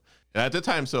 you know. And at the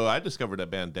time, so I discovered that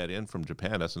band Dead End from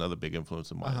Japan. That's another big influence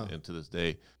of mine, and to this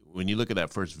day. When you look at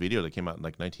that first video that came out in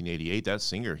like 1988, that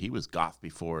singer, he was goth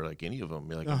before like any of them.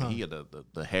 Like I mean, he had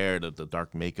the hair, the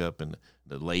dark makeup, and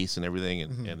the lace and everything,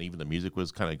 and even the music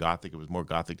was kind of gothic. It was more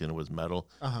gothic than it was metal.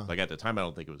 Like at the time, I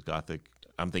don't think it was gothic.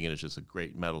 I'm thinking it's just a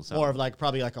great metal sound. More of like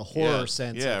probably like a horror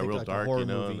sense. Yeah, real like dark, you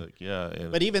know. Like,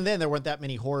 but even then, there weren't that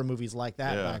many horror movies like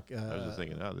that back. I was just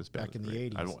thinking, this band back in the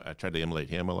 80s. I tried to emulate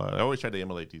him a lot. I always tried to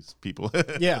emulate these people.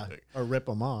 Or rip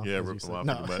them off. Yeah, rip them off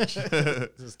no. pretty much.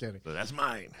 Just kidding. So that's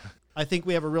mine. I think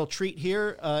we have a real treat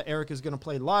here. Erik is going to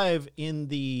play live in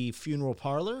the Funeral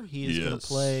Parlor. He is going to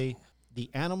play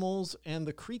The Animals and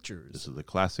the Creatures. This is a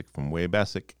classic from way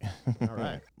basic. All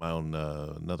right. My own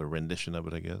another rendition of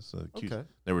it, I guess. Okay.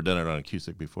 Never done it on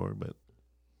acoustic before, but.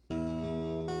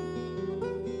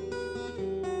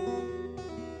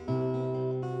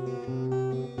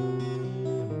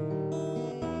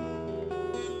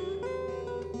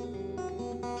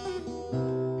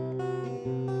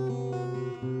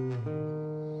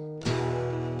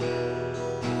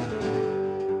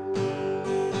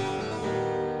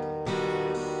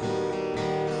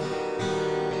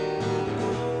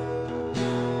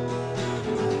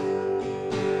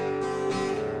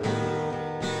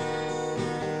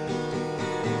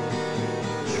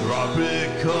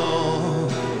 Tropical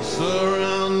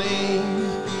surrounding,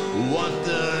 what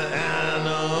the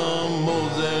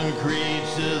animals and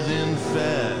creatures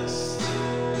infest.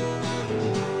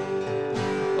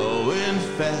 Oh,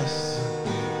 infest.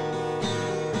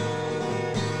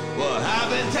 Well,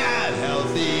 habitat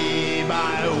healthy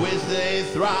by which they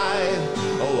thrive.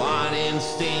 A one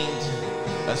instinct,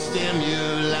 a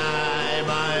stimuli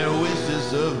by which to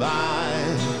survive.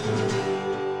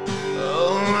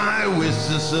 I wish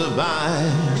to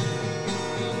survive.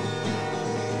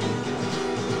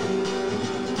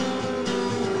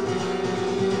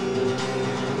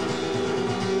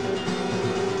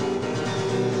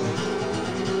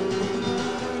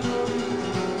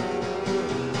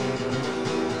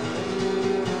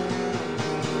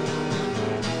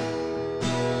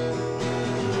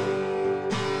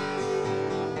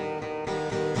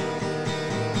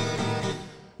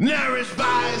 Nourished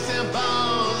by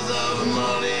symbols of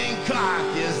morning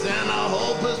carcass and a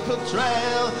hopeless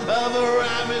portrayal of a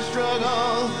ravished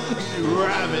struggle,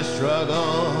 ravished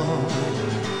struggle.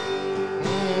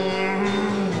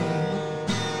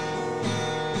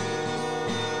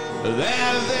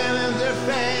 Their venom, their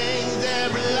fangs, their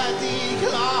bloody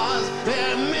claws,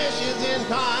 their missions in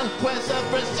conquest of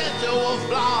percentual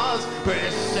flaws,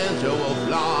 percentual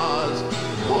flaws.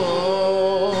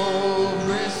 Oh,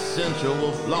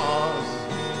 percentual flaws.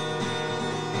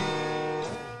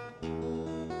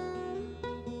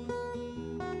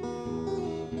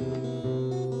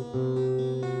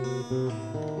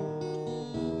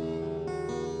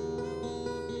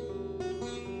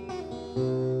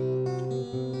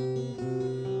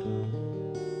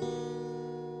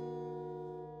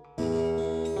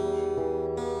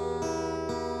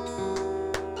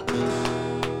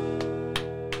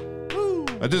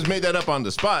 I just made that up on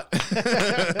the spot.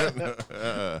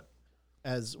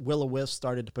 As Willow Wisp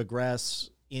started to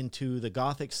progress into the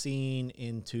Gothic scene,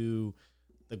 into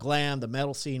the glam, the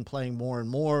metal scene, playing more and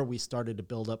more, we started to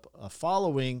build up a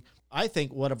following. I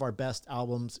think one of our best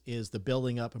albums is the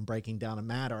building up and breaking down of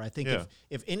matter. I think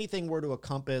if anything were to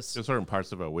encompass... There's certain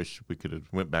parts of it I wish we could have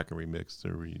went back and remixed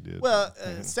or redid. Well,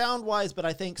 sound-wise, but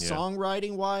I think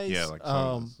songwriting-wise... Yeah, like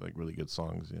songs, like really good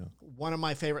songs, yeah. One of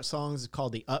my favorite songs is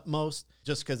called The Utmost,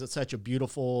 just because it's such a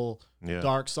beautiful,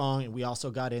 dark song. And we also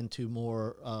got into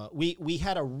more... we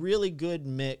had a really good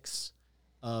mix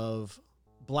of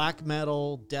black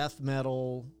metal, death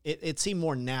metal. It seemed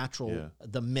more natural,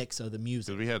 the mix of the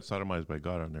music. Because we had Sodomized by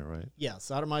God on there, right? Yeah,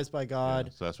 Sodomized by God.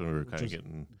 Yeah, so that's when we were kind of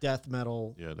getting... death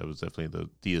metal. Yeah, that was definitely the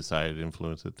deicide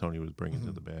influence that Tony was bringing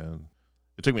to the band.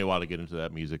 It took me a while to get into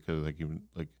that music because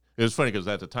it was funny because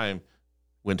at the time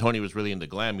when Tony was really into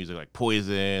glam music, like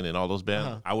Poison and all those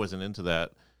bands, I wasn't into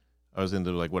that. I was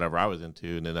into like whatever I was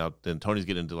into, and then Tony's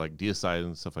getting into like deicide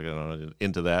and stuff like that. I'm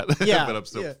into that, but I'm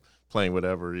still playing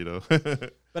whatever, you know.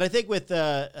 But I think with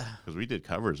because we did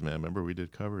covers, man. Remember we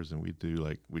did covers, and we'd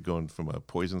go from a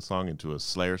Poison song into a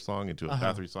Slayer song into a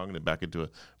Bathory song, and then back into a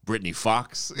Britney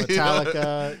Fox,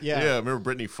 Metallica. Yeah,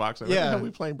 remember Britney Fox? What the hell are we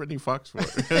playing Britney Fox for?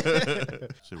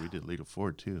 So we did Lita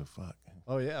Ford too. Fuck.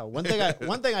 Oh yeah. One thing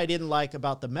I didn't like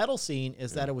about the metal scene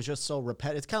is that it was just so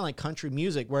repetitive. It's kind of like country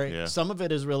music where some of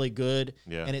it is really good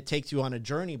and it takes you on a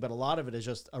journey, but a lot of it is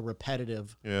just a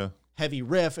repetitive, heavy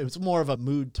riff. It's more of a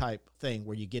mood type thing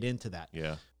where you get into that.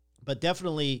 Yeah. But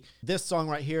definitely this song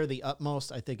right here, The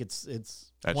Utmost, I think it's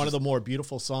one of the more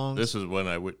beautiful songs. This is when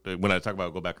I talk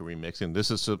about go back and remixing.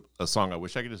 This is a song I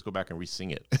wish I could just go back and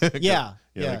re-sing it. Yeah,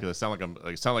 because I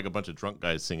sound like a bunch of drunk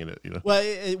guys singing it. You know, well,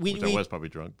 I was probably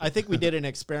drunk. I think we did an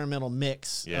experimental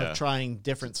mix of trying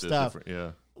different stuff.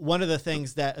 One of the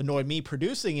things that annoyed me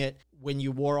producing it, when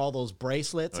you wore all those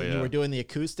bracelets and you were doing the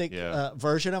acoustic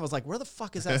version, I was like, where the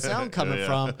fuck is that sound coming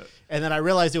from? And then I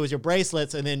realized it was your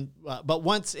bracelets. And then, but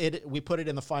once we put it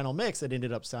in the final mix, it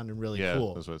ended up sounding really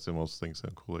cool. That's why some most things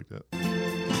sound cool like that.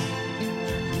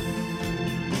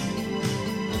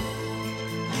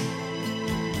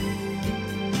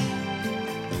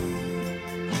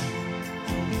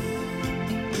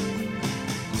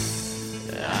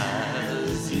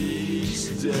 As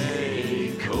each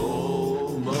day culminates,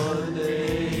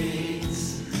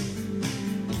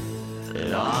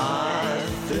 and I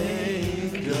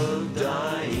think of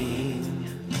dying,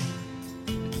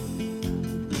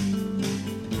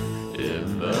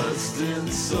 immersed in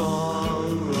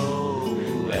sorrow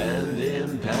and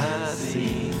in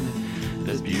passing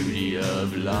the beauty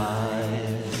of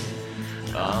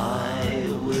life, I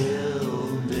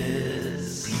will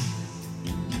miss.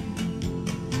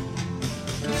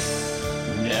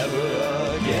 Never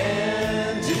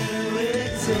again to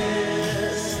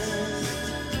exist,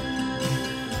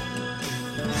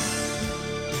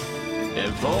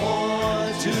 and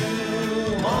for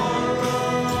tomorrow.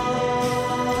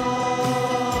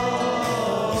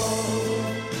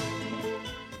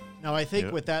 Now, I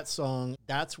think with that song,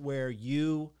 that's where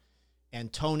you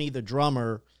and Tony, the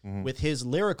drummer, with his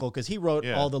lyrical, because he wrote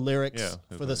all the lyrics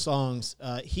for the songs,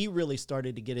 he really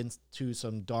started to get into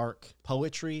some dark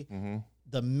poetry.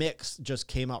 The mix just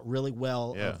came out really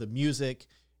well of the music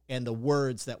and the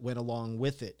words that went along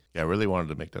with it. Yeah, I really wanted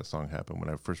to make that song happen when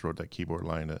I first wrote that keyboard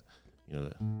line. Like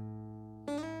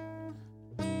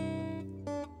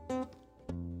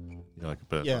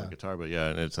on the guitar, but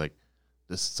and it's like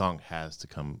this song has to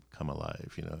come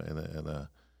alive, you know,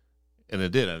 and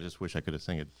it did. I just wish I could have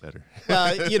sang it better.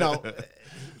 You know,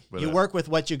 but, you work with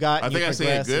what you got. I think I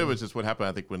sang it good, which is what happened.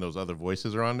 I think when those other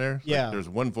voices are on there, there's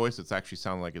one voice that's actually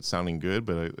sounding like it's sounding good,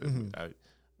 but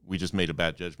we just made a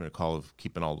bad judgment call of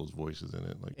keeping all those voices in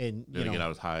it. Like, and then again, I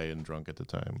was high and drunk at the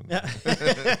time.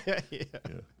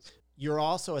 You're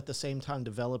also at the same time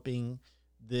developing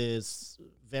this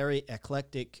very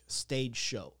eclectic stage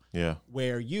show. Yeah.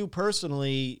 Where you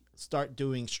personally start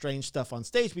doing strange stuff on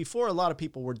stage before a lot of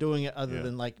people were doing it, other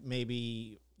than like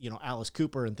maybe, you know, Alice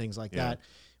Cooper and things like that,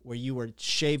 where you would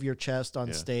shave your chest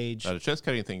on stage. The chest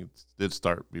cutting thing did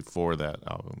start before that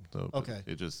album. So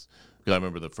it just, because I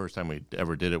remember the first time we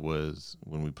ever did it was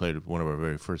when we played one of our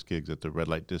very first gigs at the Red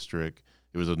Light District.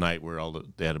 It was a night where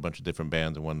they had a bunch of different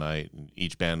bands in one night, and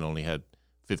each band only had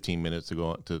 15 minutes to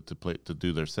go to play, to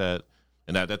do their set.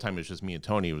 And at that time, it was just me and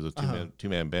Tony. It was a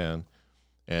two-man band.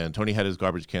 And Tony had his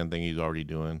garbage can thing he was already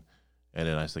doing. And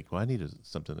then I was like, well, I needed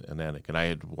something, an antic. And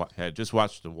I had just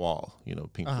watched The Wall, you know,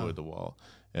 Pink Floyd, The Wall.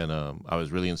 And I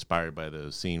was really inspired by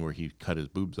the scene where he cut his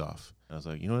boobs off. And I was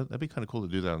like, you know what, that'd be kind of cool to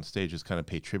do that on stage, just kind of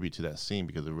pay tribute to that scene,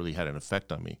 because it really had an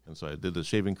effect on me. And so I did the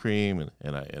shaving cream,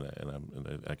 and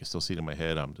I can still see it in my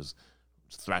head. I'm just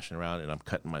thrashing around and I'm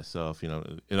cutting myself, you know,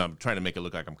 and I'm trying to make it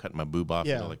look like I'm cutting my boob off.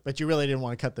 Yeah, you know, like, but you really didn't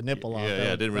want to cut the nipple off.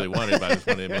 Yeah, I didn't really want it, but I just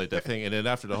wanted to emulate that thing. And then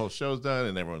after the whole show's done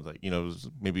and everyone's like, you know, it was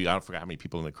maybe, I forgot how many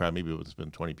people in the crowd, maybe it was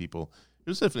been 20 people. It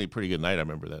was definitely a pretty good night, I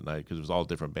remember that night, because it was all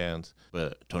different bands.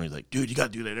 But Tony's like, dude, you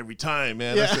got to do that every time,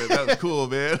 man. Yeah. That was cool,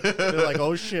 man. They're like,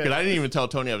 oh, shit. Because I didn't even tell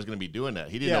Tony I was going to be doing that.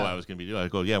 He didn't know I was going to be doing it. I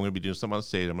go, yeah, I'm going to be doing something on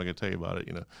stage. I'm not going to tell you about it,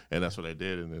 you know. And that's what I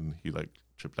did. And then he, like,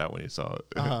 tripped out when he saw it.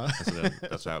 So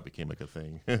that's how it became like a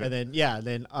thing. And then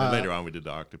then later on we did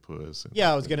the octopus.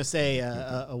 I was gonna say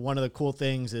one of the cool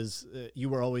things is you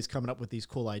were always coming up with these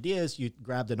cool ideas. You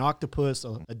grabbed an octopus,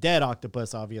 a dead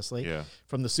octopus, obviously,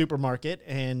 from the supermarket,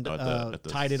 and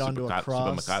tied it onto a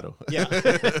cross.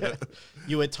 Yeah,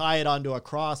 you would tie it onto a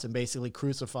cross and basically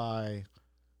crucify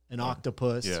an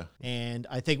octopus. Yeah. And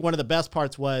I think one of the best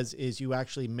parts is you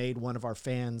actually made one of our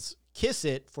fans kiss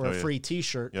it for a free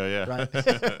T-shirt. Yeah. Right?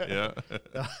 Yeah.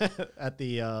 At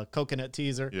the Coconut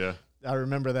Teaser. Yeah. I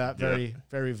remember that very,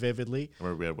 very vividly. I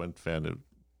remember we had one fan that,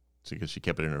 because she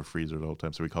kept it in her freezer the whole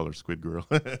time, so we called her Squid Girl.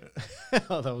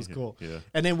 Oh, that was cool. Yeah.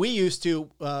 And then we used to,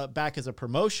 back as a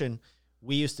promotion,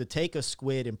 we used to take a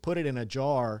squid and put it in a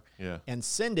jar and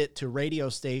send it to radio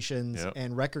stations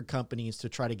and record companies to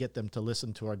try to get them to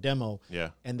listen to our demo. Yeah.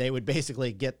 And they would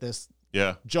basically get this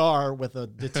jar with a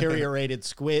deteriorated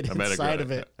squid inside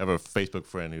of it. I have a Facebook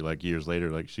friend who, like, years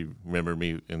later, like, she remembered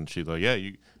me, and she's like,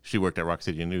 she worked at Rock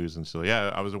City News, and she's like,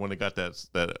 I was the one that got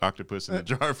that octopus in the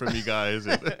jar from you guys.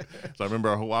 And so I remember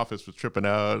our whole office was tripping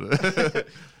out.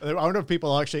 I wonder if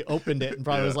people actually opened it and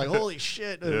probably was like, holy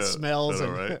shit, it smells.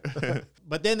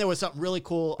 But then there was something really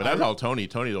cool. But that's all Tony.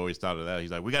 Tony always thought of that.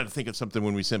 He's like, we got to think of something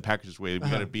when we send packages away. We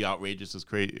got to be outrageous as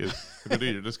crazy.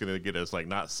 You're just going to get us, like,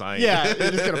 not signed. Yeah,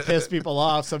 you're just going to piss people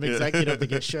off. Some executive to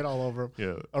get shit all over them.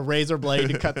 Yeah. A razor blade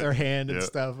to cut their hand and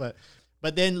stuff.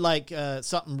 But then, like,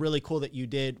 something really cool that you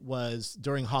did was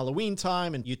during Halloween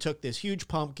time, and you took this huge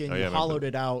pumpkin, you hollowed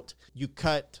it out, you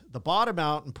cut the bottom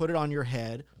out and put it on your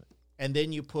head, and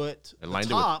then you put the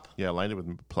top. I lined it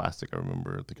with plastic, I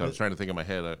remember. I was trying to think in my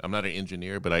head. I'm not an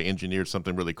engineer, but I engineered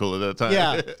something really cool at that time.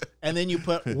 Yeah, and then you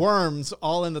put worms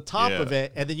all in the top of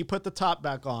it, and then you put the top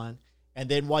back on. And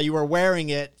then while you were wearing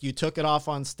it, you took it off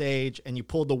on stage, and you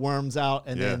pulled the worms out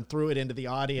and then threw it into the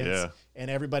audience. Yeah. And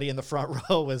everybody in the front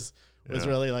row was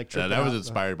really like tripping that was out.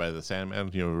 inspired by the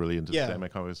Sandman, really into the Sandman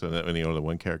comics. And the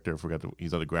one character, I forgot, he's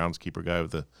the groundskeeper guy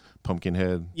with the pumpkin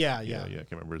head. Yeah. I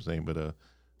can't remember his name, but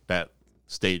that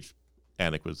stage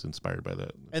antic was inspired by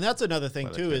that. And that's another thing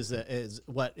too, is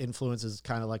what influences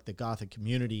kind of like the Gothic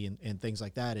community and things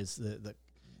like that is the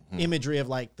imagery of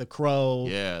like the crow,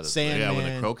 Sandman. Yeah,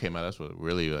 when the crow came out, that's what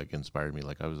really like inspired me.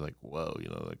 Like I was like, whoa,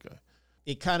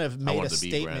 it kind of made a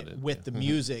statement with the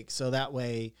music, so that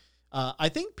way. I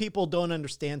think people don't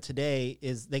understand today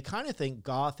is they kind of think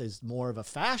goth is more of a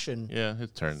fashion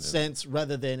sense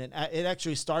rather than it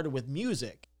actually started with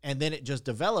music and then it just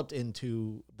developed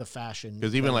into the fashion.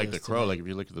 Because even like the crow, like if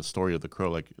you look at the story of the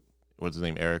crow, like what's his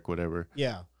name, Erik, whatever.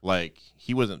 Yeah. Like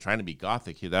he wasn't trying to be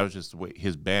gothic. That was just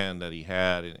his band that he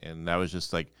had, and that was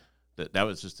just like that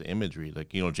was just the imagery. Like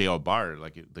J.L. Bard,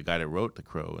 like the guy that wrote the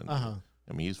crow, and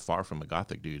I mean he's far from a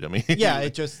gothic dude. I mean,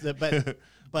 it just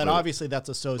but obviously that's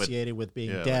associated with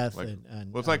being death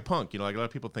and well, it's like punk. Like a lot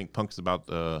of people think punk's about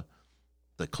the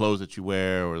clothes that you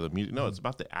wear or the music. No, it's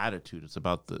about the attitude. It's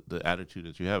about the attitude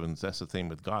that you have, and that's the thing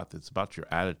with goth. It's about your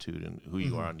attitude and who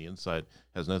you are on the inside. It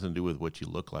has nothing to do with what you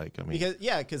look like. I mean,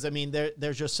 because I mean,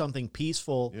 there's just something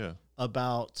peaceful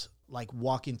about like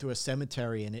walking through a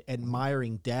cemetery and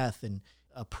admiring death and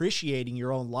appreciating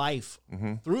your own life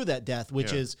through that death,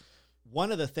 which is one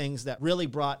of the things that really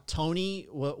brought Tony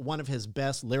one of his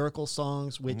best lyrical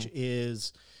songs, which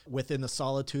is Within the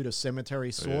Solitude of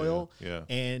Cemetery Soil.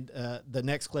 And the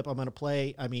next clip I'm going to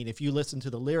play, I mean, if you listen to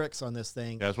the lyrics on this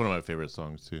thing. Yeah, it's one of my favorite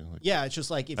songs too. Like, it's just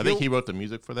like, I think he wrote the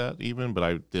music for that even, but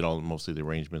I did mostly the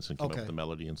arrangements and came up with the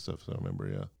melody and stuff. So I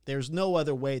remember, There's no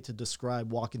other way to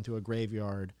describe walking through a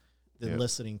graveyard than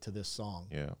listening to this song.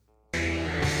 Yeah.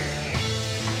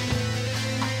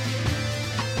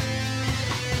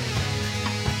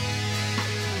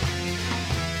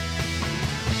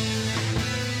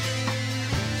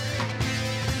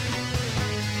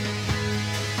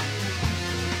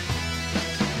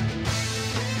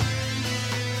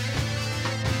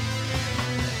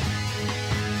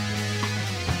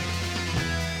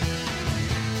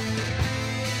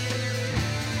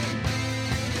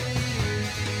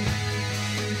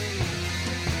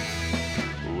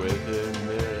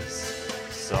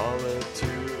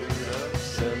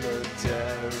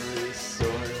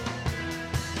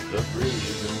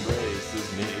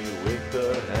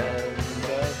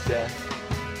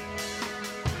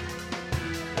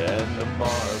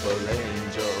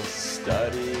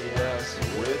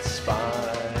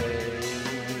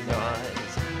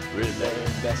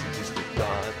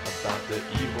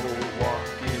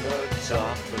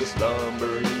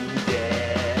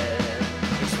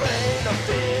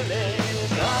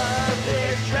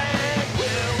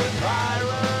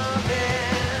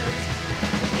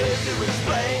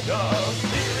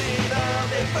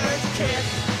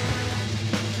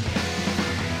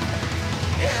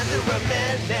 to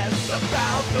reminisce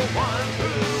about the one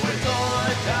who is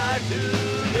ordered to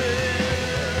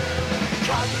live.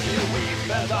 Constantly weep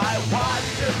as I watch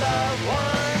your loved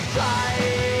one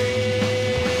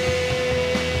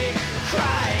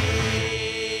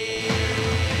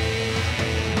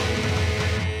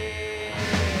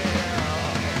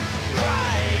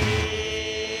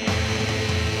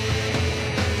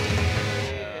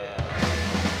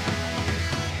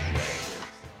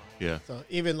Yeah. So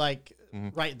even like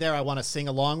right there, I want to sing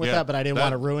along with that, but I didn't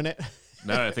want to ruin it.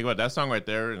 No, I think about that song right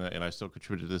there, and I still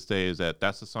contribute to this day, is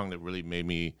that's the song that really made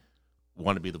me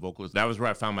want to be the vocalist. That was where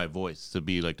I found my voice, to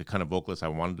be like the kind of vocalist I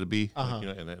wanted to be, like,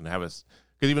 you know, and have us.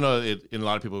 Because even though a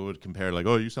lot of people would compare, like,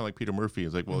 oh, you sound like Peter Murphy.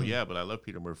 It's like, well, yeah, but I love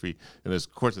Peter Murphy, and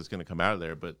of course it's going to come out of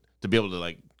there. But to be able to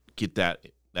like get that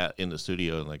in the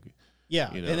studio and like.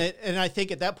 Yeah, you know. and I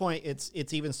think at that point it's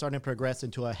even starting to progress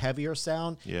into a heavier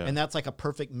sound. Yeah. And that's like a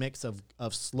perfect mix of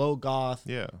slow goth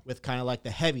with kind of like the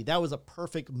heavy. That was a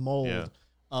perfect mold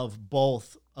of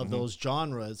both of those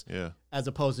genres. Yeah. As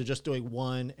opposed to just doing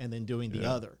one and then doing the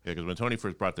other. Yeah, because when Tony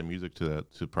first brought the music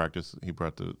to practice, he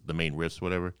brought the main riffs,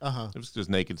 whatever. It was just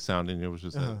naked sounding. It was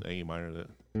just that A minor that.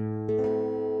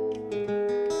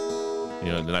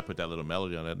 You know, and then I put that little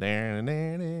melody on it, you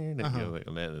know,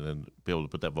 and then be able to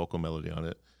put that vocal melody on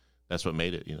it. That's what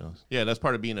made it, you know. Yeah, that's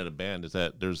part of being in a band, is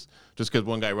that there's just because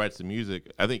one guy writes the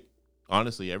music. I think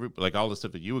honestly, like all the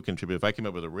stuff that you would contribute. If I came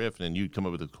up with a riff and then you'd come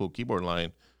up with a cool keyboard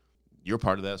line, you're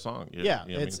part of that song. Yeah,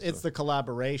 you know it's the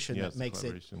collaboration that makes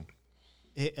it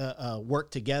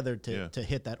work together to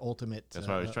hit that ultimate. That's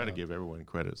why I always try to give everyone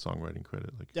credit, songwriting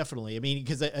credit. Like definitely, I mean,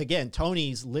 because again,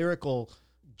 Tony's lyrical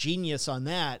genius on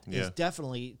that is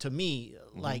definitely, to me,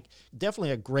 like definitely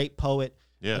a great poet,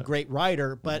 a great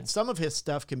writer, but some of his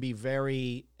stuff can be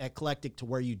very eclectic to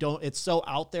where it's so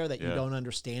out there that you don't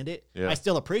understand it. I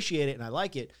still appreciate it and I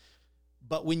like it,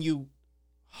 but when you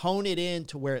hone it in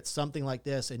to where it's something like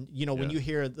this, and you know, when you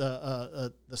hear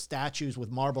the statues with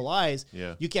marble eyes,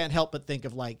 you can't help but think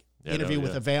of like Interview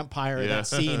with a Vampire, that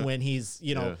scene when he's,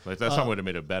 you know, like that song would have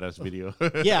made a badass video.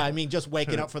 Yeah, I mean, just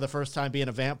waking up for the first time being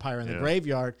a vampire in the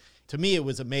graveyard. To me, it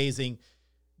was amazing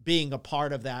being a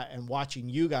part of that and watching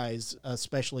you guys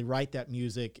especially write that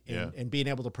music and being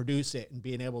able to produce it and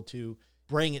being able to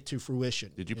bring it to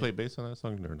fruition. Did you play bass on that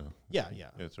song or no? Yeah.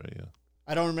 That's right, yeah.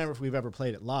 I don't remember if we've ever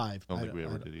played it live. I don't think we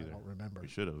ever did either. I don't remember. We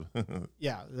should have.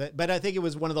 Yeah, but I think it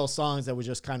was one of those songs that was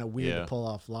just kind of weird to pull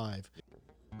off live.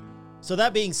 So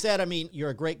that being said, I mean, you're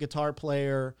a great guitar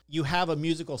player. You have a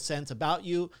musical sense about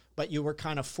you, but you were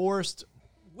kind of forced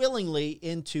willingly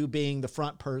into being the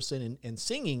front person and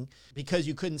singing because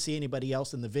you couldn't see anybody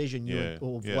else in the vision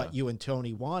of what you and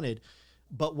Tony wanted.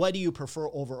 But what do you prefer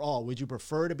overall? Would you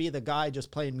prefer to be the guy just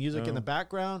playing music in the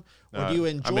background, or do you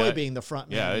enjoy being the front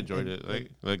man? Yeah, I enjoyed it.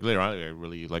 Like later on, I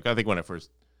really I think when I first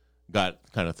got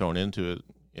kind of thrown into it,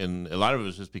 and a lot of it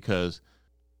was just because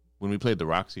when we played the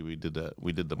Roxy, we did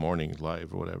the mornings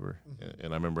live or whatever,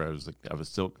 and I remember I was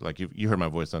still like you heard my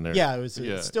voice on there. Yeah, it was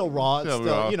still raw. Still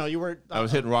raw. You know, you were. I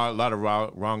was hitting a lot of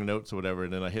wrong notes or whatever,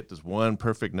 and then I hit this one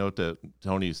perfect note that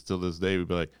Tony still this day would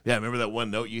be like, "Yeah, remember that one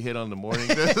note you hit on the morning?"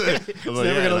 It's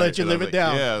never gonna let you live it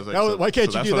down. Yeah, I was like, why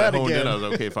can't you do that again? I was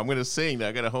like, okay, if I'm gonna sing,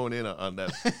 I gotta hone in on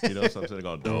that. You know, so I'm sitting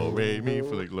going do re mi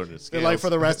for like learning scales. Like for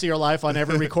the rest of your life on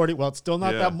every recording. Well, it's still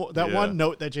not that one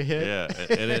note that you hit. Yeah,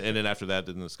 and then after that,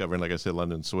 then discovering, like I said,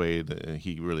 London Suede,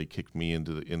 he really kicked me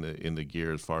into the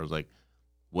gear as far as like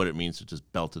what it means to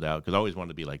just belt it out, because I always wanted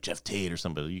to be like Jeff Tate or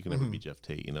somebody. You can never be Jeff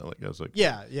Tate, you know. Like I was like,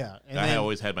 yeah. And I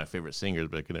always had my favorite singers,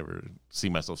 but I could never see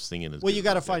myself singing as. Well, you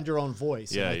got to find your own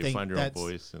voice. Yeah, you find your own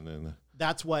voice, and then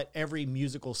that's what every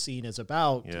musical scene is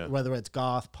about. Yeah. Whether it's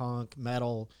goth, punk,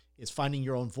 metal, is finding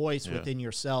your own voice within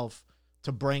yourself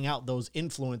to bring out those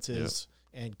influences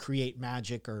and create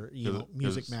magic or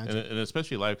music magic, and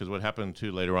especially live, because what happened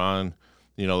too later on.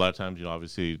 You know, a lot of times,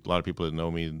 obviously, a lot of people that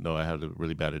know me know I had a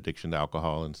really bad addiction to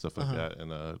alcohol and stuff like that.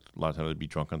 And a lot of times I'd be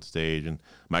drunk on stage and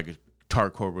my guitar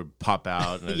cord would pop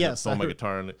out and I'd just throw my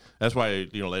guitar. And that's why,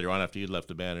 later on after you'd left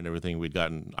the band and everything, we'd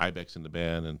gotten Ibex in the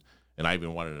band. And I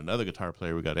even wanted another guitar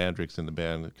player. We got Andrix in the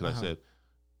band because I said,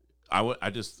 I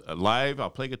just live, I'll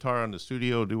play guitar on the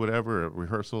studio, do whatever, a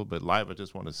rehearsal, but live, I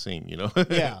just want to sing,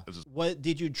 Yeah. What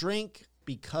did you drink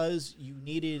because you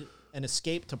needed an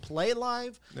escape to play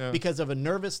live because of a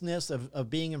nervousness of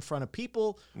being in front of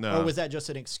people? Or was that just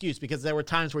an excuse? Because there were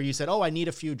times where you said, I need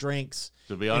a few drinks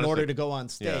in order to go on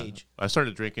stage. I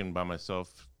started drinking by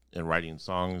myself and writing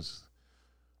songs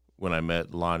when I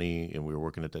met Lonnie and we were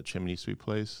working at that Chimney Sweet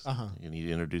place. And he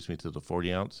introduced me to the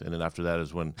 40 ounce. And then after that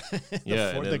is when,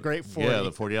 the great 40. Yeah,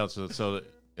 the 40 ounce. So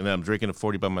And then I'm drinking a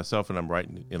 40 by myself, and I'm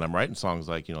writing songs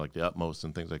like, like the Utmost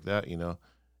and things like that,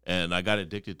 And I got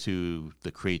addicted to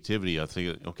the creativity. I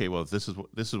think, okay, well, if this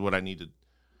is what I needed.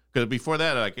 Because before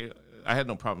that, like, I had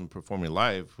no problem performing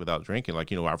live without drinking.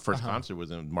 Like, our first concert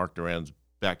was in Mark Duran's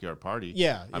backyard party.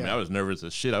 Yeah. I mean, I was nervous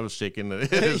as shit. I was shaking.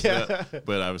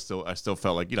 But I still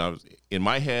felt like, I was in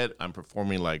my head, I'm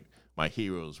performing like my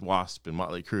heroes, Wasp and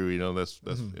Motley Crue, that's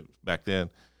back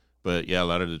then. But yeah, a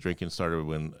lot of the drinking started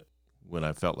when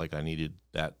I felt like I needed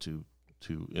that to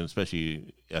and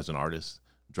especially as an artist,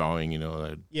 drawing,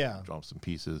 I'd draw some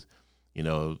pieces.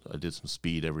 I did some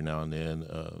speed every now and then,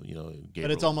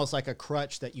 But it's almost like a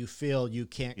crutch that you feel you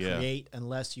can't create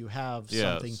unless you have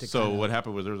something to So what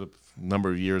happened was there was a number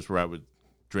of years where I would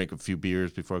drink a few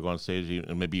beers before I go on stage,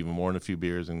 and maybe even more than a few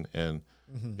beers, and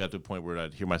got to a point where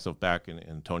I'd hear myself back,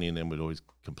 and Tony and them would always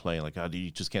complain, like,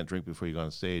 you just can't drink before you go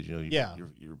on stage. You're,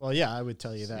 well, yeah, I would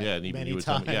tell you that and many you would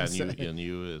times. Tell me, and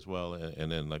you as well.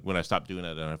 And then, like, when I stopped doing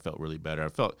that, then I felt really better.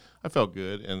 I felt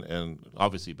good, and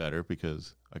obviously better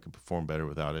because I could perform better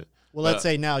without it. Well, let's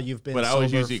say now you've been But sober I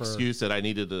always use the excuse that I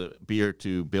needed the beer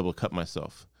to be able to cut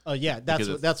myself. Oh, yeah, that's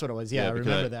what it was. Yeah, I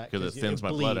remember that. Because it thins my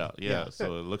blood out. Yeah,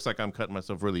 so it looks like I'm cutting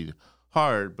myself really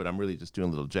hard, but I'm really just doing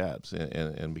little jabs.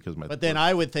 And because my... But then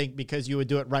I would think because you would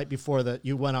do it right before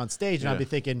you went on stage, and I'd be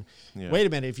thinking, wait a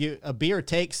minute, if a beer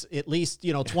takes at least,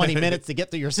 20 minutes to get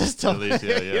through your system at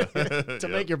least, to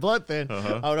make your blood thin,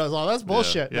 I was like, that's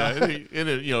bullshit. Yeah,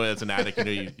 as an addict,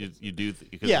 you do,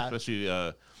 because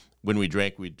especially... when we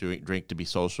drink to be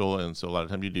social, and so a lot of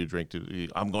times you do drink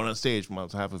I'm going on stage, I'll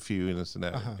have a few and this and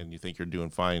that, and you think you're doing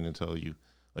fine until you,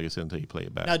 like I said, until you play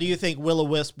it back. Now, do you think Willow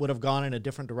Wisp would have gone in a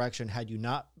different direction had you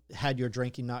not had your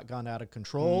drinking not gone out of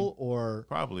control, or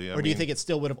probably, do you think it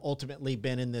still would have ultimately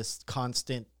been in this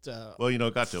constant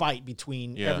fight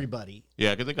between everybody?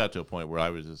 Yeah, because it got to a point where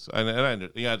I was just, and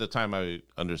at the time I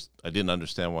didn't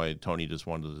understand why Tony just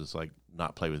wanted to just like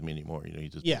not play with me anymore. He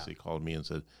just basically called me and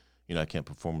said, I can't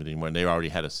perform it anymore. And they already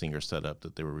had a singer set up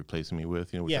that they were replacing me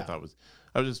with, which I thought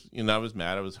I was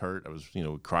mad. I was hurt. I was,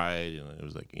 cried. And it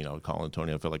was like, calling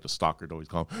Tony. I felt like the stalker would always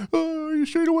call him, oh, are you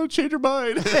sure you don't want to change your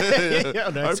mind?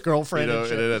 Ex-girlfriend.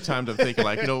 And at times I'm thinking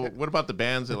like, what about the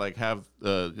bands that like have,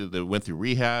 that went through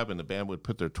rehab and the band would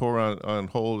put their tour on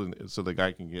hold and so the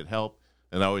guy can get help.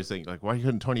 And I always think like, why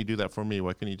couldn't Tony do that for me?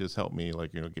 Why couldn't he just help me?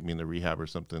 Like, get me in the rehab or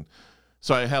something.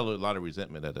 So I had a lot of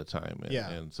resentment at that time.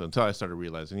 And so until I started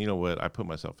realizing, you know what, I put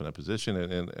myself in that position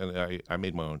and I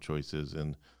made my own choices,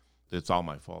 and it's all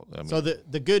my fault. I mean, so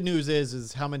the good news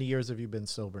is how many years have you been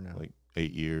sober now? Like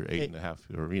 8 years,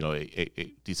 8.5, or,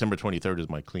 December 23rd is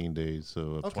my clean days.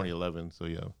 So of 2011. So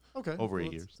yeah. Okay. Over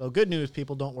 8 years. So good news,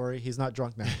 people, don't worry. He's not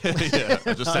drunk now.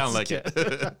 I just sound like it.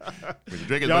 When you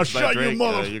drink as much as I drink,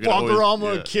 motherfucker, I'm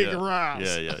going to kick your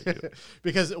ass. Yeah.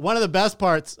 Because one of the best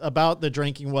parts about the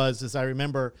drinking was I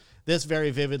remember this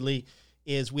very vividly,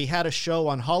 is we had a show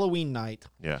on Halloween night.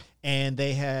 Yeah. And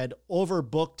they had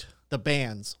overbooked the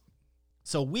bands.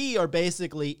 So we are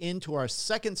basically into our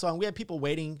second song. We had people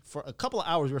waiting for a couple of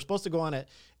hours. We were supposed to go on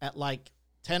at like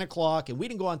 10 o'clock, and we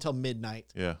didn't go on until midnight.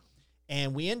 Yeah.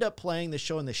 And we end up playing the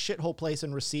show in the shithole place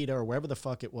in Reseda or wherever the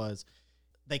fuck it was.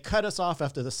 They cut us off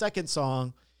after the second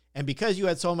song. And because you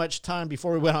had so much time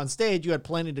before we went on stage, you had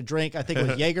plenty to drink. I think it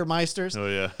was Jägermeisters. Oh,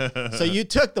 yeah. So you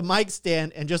took the mic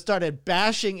stand and just started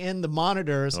bashing in the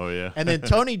monitors. Oh, yeah. And then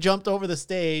Tony jumped over the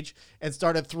stage and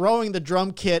started throwing the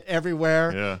drum kit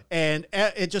everywhere. Yeah. And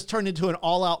it just turned into an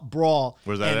all-out brawl.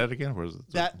 Where's that at again? Where's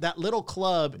that little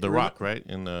club. The Rock, right?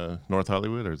 In North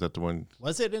Hollywood? Or is that the one?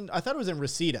 Was it in? I thought it was in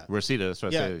Reseda. Reseda, that's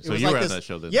what I said. So you were on that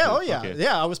show then? Yeah, oh, yeah. Okay.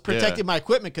 Yeah, I was protecting my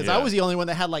equipment because I was the only one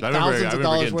that had like thousands of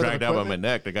dollars worth of equipment. I remember getting dragged out by my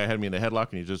neck. The guy had me in the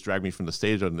headlock and he just dragged me from the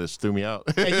stage and just threw me out.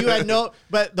 And you had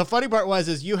but the funny part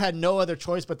was you had no other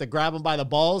choice but to grab him by the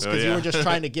balls because you were just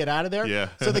trying to get out of there. Yeah.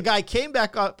 So the guy came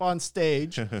back up on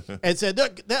stage and said,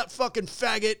 that fucking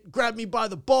faggot grabbed me by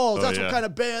the balls. That's what kind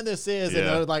of band this is. And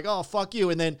they're like, oh, fuck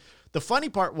you. And then the funny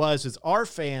part was our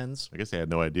fans. I guess they had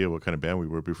no idea what kind of band we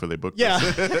were before they booked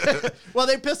us. Well,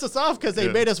 they pissed us off because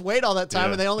they made us wait all that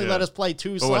time and they only let us play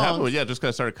 2 songs. What happened was, just kind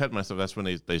of started cutting myself. That's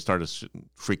when they started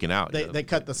freaking out. They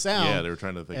cut the sound. Yeah, they were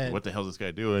trying to think, what the hell is this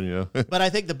guy doing? But I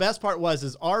think the best part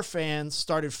was our fans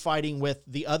started fighting with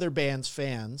the other band's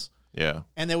fans. Yeah.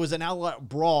 And there was an outlet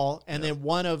brawl, and then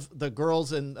one of the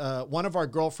girls and one of our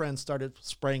girlfriends started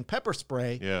spraying pepper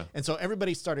spray. Yeah. And so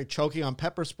everybody started choking on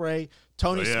pepper spray.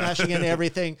 Tony's smashing into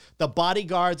everything. The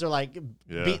bodyguards are like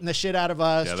beating the shit out of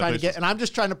us, trying to get, and I'm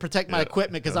just trying to protect my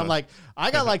equipment because I'm like,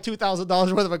 I got like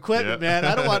 $2,000 worth of equipment, man.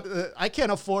 I don't want, I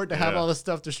can't afford to have all this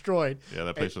stuff destroyed. Yeah,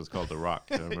 that place was called The Rock.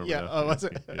 I remember that. Oh, was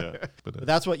it? Yeah. But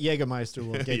that's what Jägermeister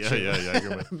will get you.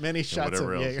 Yeah. Many shots of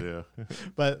Jäger. Yeah.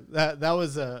 But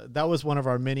that was one of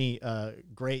our many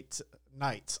great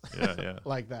nights. Yeah.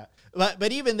 Like that.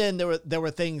 But even then, there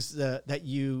were things that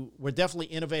you were definitely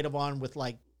innovative on with,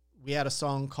 like, we had a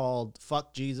song called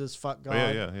Fuck Jesus, Fuck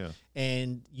God. Yeah.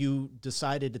 And you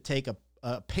decided to take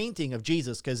a painting of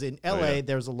Jesus, because in LA,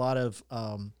 there's a lot of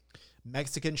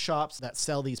Mexican shops that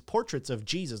sell these portraits of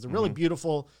Jesus. They're really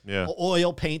beautiful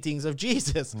oil paintings of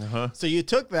Jesus. So you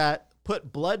took that,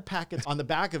 put blood packets on the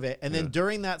back of it, and then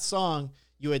during that song,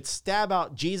 you would stab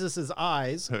out Jesus's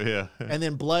eyes, and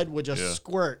then blood would just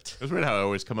squirt. It's weird how I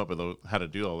always come up with how to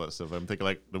do all that stuff. I'm thinking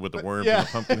like with the worm and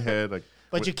the pumpkin head, like.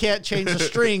 But you can't change the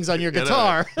strings on your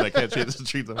guitar. I can't change the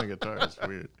strings on my guitar. It's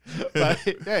weird. But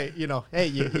hey, you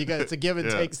got, it's a give and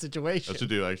take situation.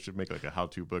 I should make like a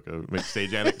how-to book, make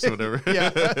stage antics or whatever.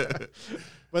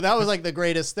 But that was like the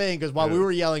greatest thing, because while we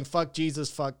were yelling "fuck Jesus,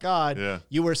 fuck God,"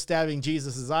 you were stabbing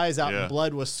Jesus's eyes out, and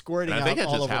blood was squirting out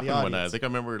all over the audience. One night. I think I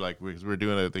remember like we were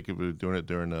doing it. I think we were doing it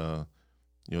during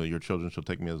Your Children Shall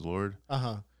Take Me as Lord.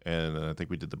 And I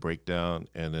think we did the breakdown,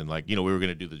 and then we were going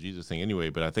to do the Jesus thing anyway,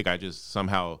 but I think I just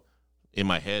somehow in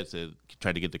my head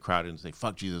tried to get the crowd and say,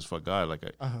 fuck Jesus, fuck God. Like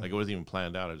it wasn't even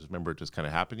planned out. I just remember it just kind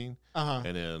of happening.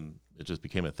 And then it just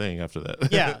became a thing after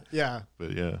that. Yeah.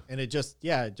 But and it just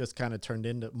kind of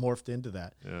morphed into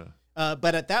that.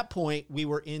 But at that point we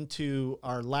were into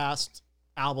our last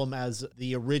album as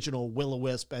the original Willow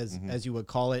Wisp, as you would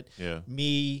call it.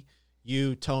 Me,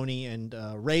 you, Tony, and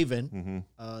Raven,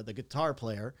 the guitar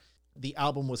player. The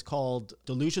album was called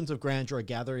Delusions of Grandeur, A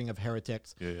Gathering of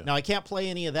Heretics. Now, I can't play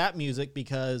any of that music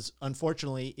because,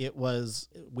 unfortunately,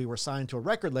 we were signed to a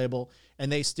record label,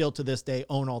 and they still, to this day,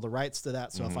 own all the rights to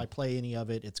that. So if I play any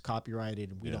of it, it's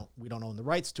copyrighted, and we don't own the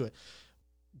rights to it.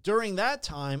 During that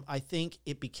time, I think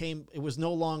it was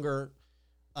no longer,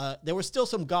 there were still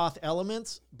some goth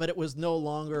elements, but it was no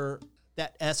longer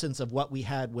that essence of what we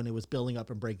had when it was building up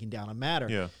and breaking down on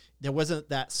Matter. There wasn't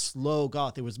that slow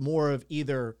goth. It was more of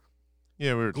either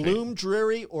gloom,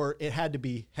 dreary, or it had to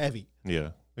be heavy.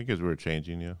 Because we were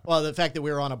changing. Well, the fact that we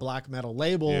were on a black metal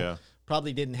label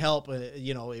probably didn't help.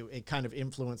 It kind of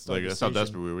influenced our that's how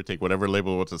desperate we would take whatever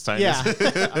label wants to sign us.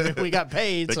 I mean, we got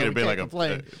paid, they so we can't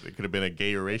complain. It could have been a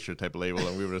gay erasure type of label,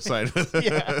 and we would have signed with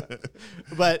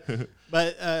But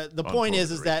the point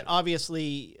is that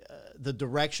obviously the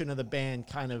direction of the band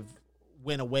kind of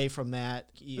went away from that.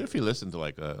 If you listen to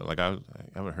I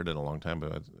haven't heard it in a long time,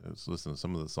 but I was listening to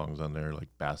some of the songs on there, like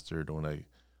Bastard, when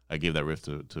I gave that riff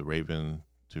to Raven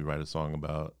to write a song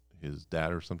about his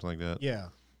dad or something like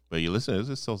that. But you listen,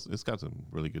 it's got some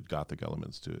really good Gothic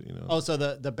elements to it, Oh, so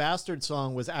the Bastard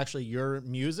song was actually your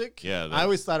music? Yeah. I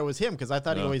always thought it was him, because I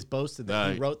thought he always boasted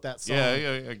that he wrote that song.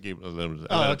 Yeah, I gave them.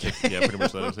 Okay. Pretty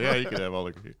much let him say, you could have all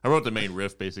the. I wrote the main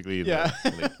riff, basically,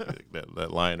 that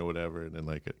line or whatever, and then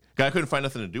I couldn't find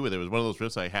nothing to do with it. It was one of those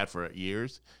riffs I had for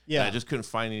years. I just couldn't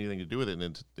find anything to do with it.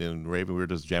 And in Raven, we were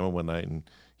just jamming one night, and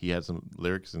he had some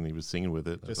lyrics and he was singing with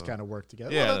it. Just kind of worked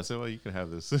together. Yeah, I said, you can have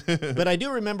this. But I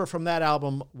do remember from that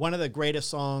album, one of the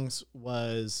greatest songs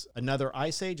was Another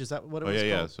Ice Age. Is that what it was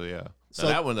called? So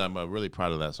that one, I'm really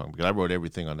proud of that song, because I wrote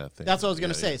everything on that thing. That's what I was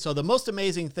going to say. So the most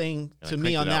amazing thing to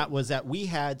me on that was that we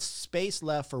had space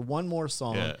left for one more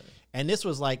song. And this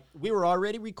was we were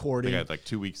already recording. We had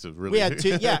 2 weeks of really. We had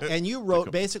two, and you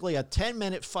wrote basically a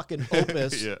 10-minute fucking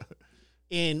opus.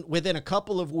 Within a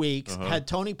couple of weeks, had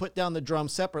Tony put down the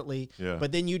drums separately,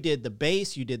 but then you did the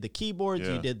bass, you did the keyboards,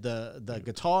 you did the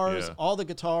guitars, all the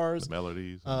guitars,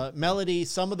 the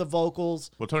melodies, some of the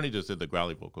vocals. Well, Tony just did the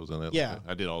growly vocals, and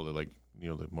I did all the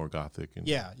the more Gothic, and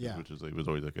which is it was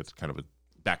always it's kind of a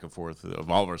back and forth of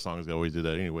all of our songs. They always did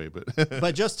that anyway,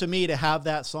 but just to me to have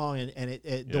that song and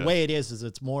the way it is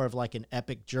it's more of like an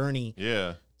epic journey.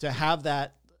 To have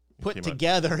that put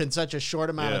together in such a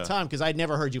short amount of time, because I'd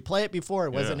never heard you play it before.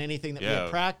 It wasn't anything that we had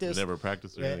practiced. We never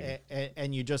practiced or anything.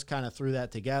 And you just kind of threw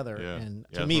that together. And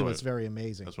to me, it was very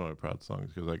amazing. That's one of my proud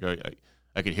songs, because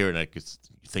I could hear it and I could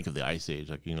think of the Ice Age,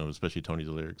 especially Tony's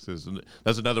lyrics.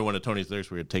 That's another one of Tony's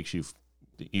lyrics where it takes you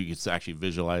can actually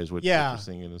visualize what you're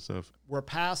singing and stuff. We're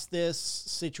past this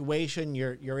situation.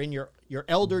 You're in your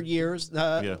elder years.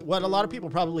 What a lot of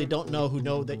people probably don't know, who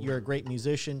know that you're a great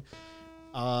musician,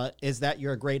 is that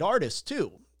you're a great artist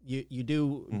too. You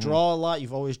do draw a lot.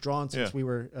 You've always drawn since we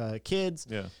were kids.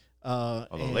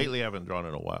 Although lately I haven't drawn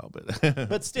in a while, but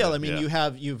but still, I mean,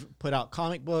 you've put out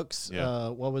comic books. Yeah.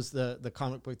 What was the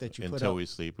comic book that you put out? Until We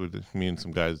Sleep. Me and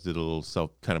some guys did a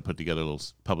little kind of put together a little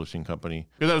publishing company.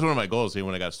 Because that was one of my goals.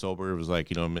 When I got sober, it was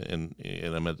like, I'm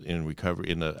in recovery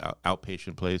in the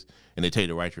outpatient place, and they tell you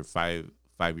to write your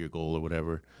five-year goal or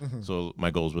whatever. Mm-hmm. So my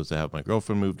goals was to have my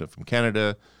girlfriend moved up from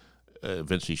Canada.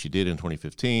 Eventually she did in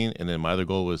 2015, and then my other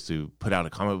goal was to put out a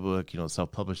comic book,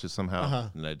 self-publish it somehow,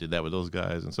 and I did that with those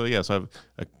guys, and so so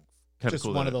I've kind just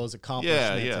of one of those accomplishments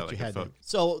that you like had.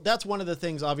 So that's one of the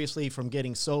things, obviously, from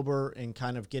getting sober and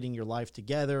kind of getting your life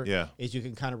together, is you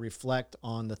can kind of reflect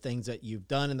on the things that you've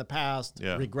done in the past,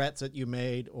 regrets that you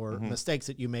made, or mistakes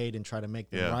that you made, and try to make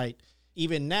them right.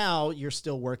 Even now, you're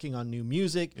still working on new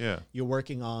music. Yeah. You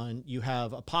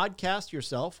have a podcast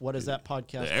yourself. What is that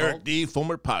podcast called? The Erik Dee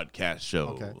Fullmer Podcast Show.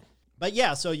 Okay. But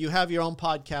so you have your own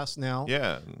podcast now.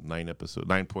 Yeah,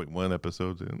 9.1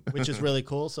 episodes in. Which is really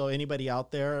cool. So anybody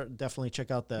out there, definitely check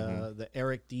out the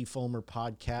Erik Dee Fullmer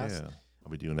Podcast. Yeah.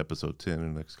 I'll be doing episode 10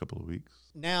 in the next couple of weeks.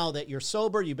 Now that you're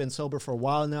sober, you've been sober for a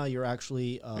while now, you're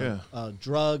actually a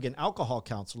drug and alcohol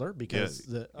counselor because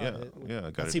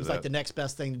that seems like the next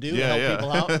best thing to do to help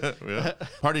people out.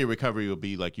 Part of your recovery will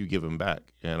be like you give them back.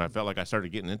 And I felt like I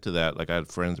started getting into that. Like I had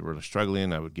friends that were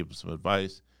struggling. I would give them some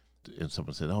advice. And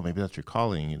someone said, oh, maybe that's your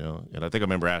calling, And I think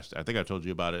I told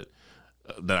you about it,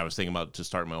 that I was thinking about to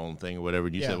start my own thing or whatever.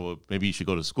 And you said, well, maybe you should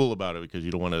go to school about it because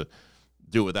you don't want to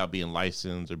do it without being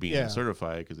licensed or being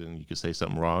certified, because then you could say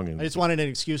something wrong. And I just wanted an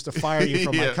excuse to fire you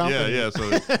from my company. Yeah. So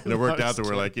it worked out that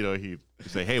we're like, he'd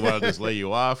say, hey, why don't I just lay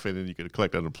you off, and then you could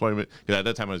collect unemployment. Because at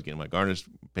that time I was getting my garnished,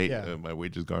 my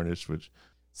wages garnished, which.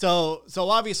 So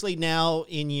obviously now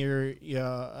in your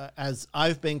as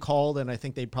I've been called, and I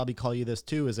think they'd probably call you this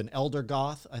too, is an elder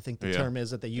goth. I think the term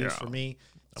is that they use for me.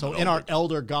 So in our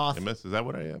elder goth, is that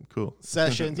what I am? Cool.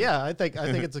 Sessions, I think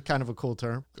it's a kind of a cool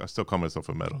term. I still call myself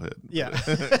a metalhead. Yeah,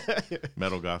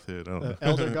 metal goth head. I don't know.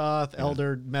 Elder goth,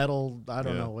 elder metal. I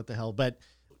don't know what the hell. But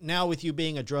now with you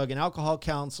being a drug and alcohol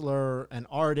counselor, an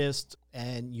artist,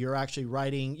 and you're actually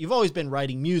writing. You've always been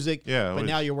writing music. Yeah, but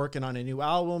now you're working on a new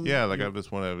album. Yeah, like I've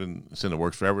been saying it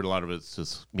works forever. A lot of it's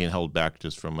just being held back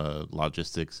just from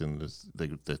logistics and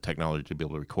the technology to be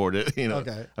able to record it.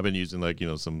 Okay. I've been using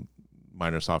some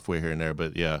minor software here and there,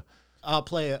 but I'll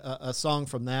play a song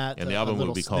from that. And the album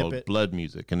will be called Blood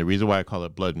Music. And the reason why I call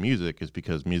it Blood Music is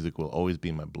because music will always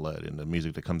be my blood. And the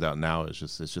music that comes out now is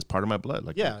just part of my blood.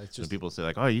 Like it's just, when people say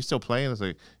like, oh, are you still playing? It's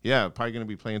like, yeah, I'm probably going to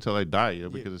be playing until I die,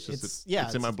 because it's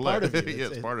in my blood.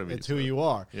 It's part of me. It's who you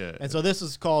are. Yeah. And so this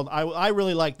is called, I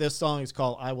really like this song. It's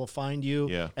called I Will Find You.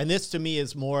 Yeah. And this to me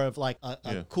is more of like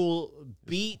a cool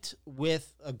beat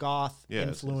with a goth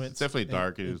influence. It's definitely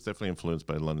dark. It was definitely influenced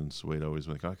by London Suede. I always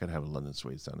like, I could have a London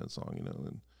Suede sounding song.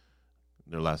 And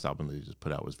their last album they just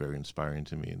put out was very inspiring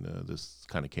to me, and this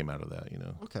kind of came out of that,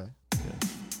 Okay.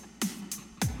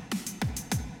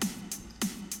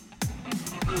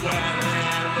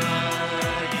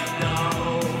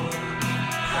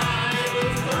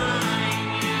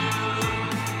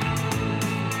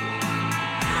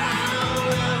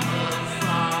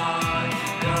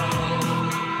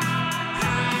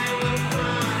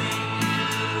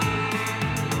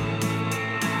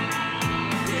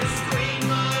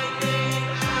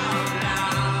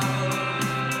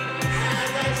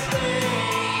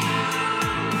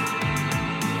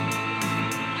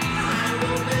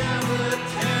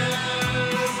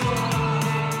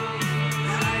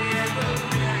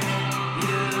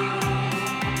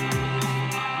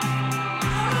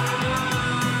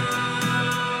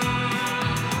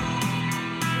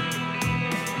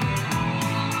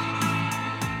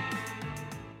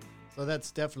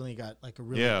 That's definitely got like a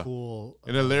really cool.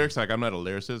 And the lyrics, like I'm not a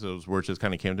lyricist. Those words just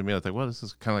kind of came to me. I was like, well, this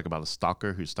is kind of like about a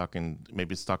stalker who's stalking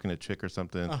a chick or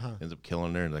something, ends up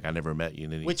killing her, and like I never met you.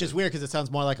 And which is weird because it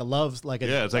sounds more like a love, it's like a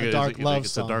dark love song.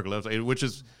 It's a dark love song, which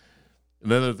is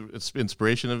another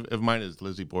inspiration of mine is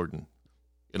Lizzie Borden.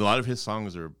 And a lot of his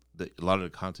songs a lot of the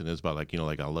content is about like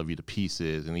like I'll love you to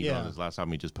pieces, and even on his last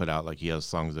album he just put out like he has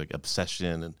songs like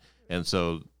Obsession and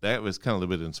so that was kind of a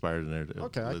little bit inspired in there.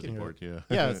 Okay, I can hear it.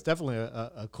 Yeah, it's definitely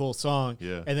a cool song.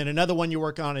 Yeah. And then another one you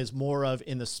work on is more of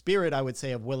in the spirit, I would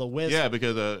say, of Willow Wisp. Yeah,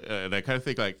 because and I kind of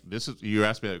think like this is, you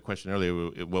asked me that question earlier,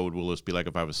 what would Willow Wisp be like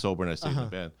if I was sober and I stayed in the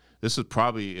band? This is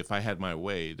probably, if I had my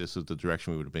way, this is the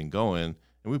direction we would have been going.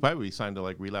 And we'd probably be signed to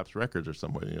like Relapse Records or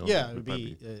somewhere. Yeah, it would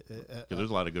be. Because there's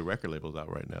a lot of good record labels out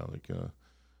right now. Like,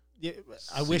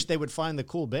 I wish they would find the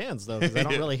cool bands though, because I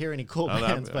don't really hear any cool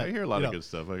bands. But I hear a lot of good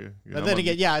stuff. But then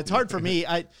again, it's hard for me.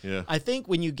 I think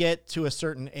when you get to a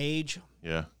certain age,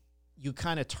 you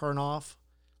kind of turn off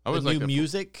new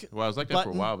music. Well, I was like that for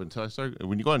a while until I started.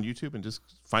 When you go on YouTube and just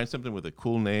find something with a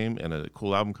cool name and a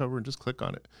cool album cover and just click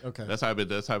on it. Okay. That's how I've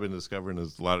been discovering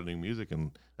there's a lot of new music,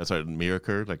 and that's how Mira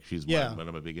occurred. Like she's one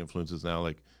of my big influences now.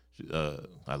 Like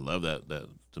I love that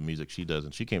the music she does,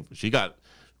 and she got.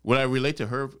 What I relate to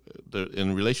her,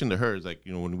 in relation to her, is like,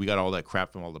 you know, when we got all that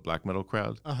crap from all the black metal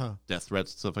crowd, death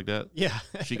threats, stuff like that. Yeah.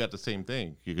 She got the same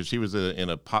thing because she was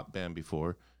in a pop band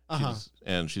before.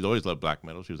 And she's always loved black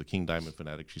metal. She was a King Diamond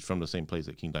fanatic. She's from the same place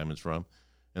that King Diamond's from.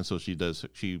 And so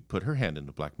she put her hand in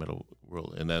the black metal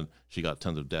world, and then she got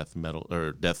tons of death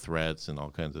threats and all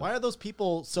kinds of. Why are those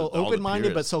people so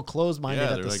open-minded but so closed-minded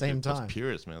at the like, same time? That's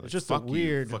purists, man. It's just a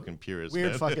weird fucking purist,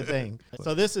 weird fucking thing.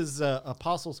 So this is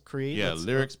Apostles Creed. Yeah,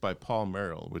 lyrics by Paul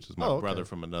Merrill, which is my brother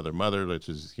from another mother, which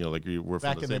is, you know, like we're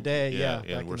back from in the day,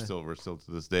 and we're still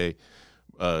to this day.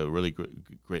 Really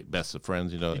great best of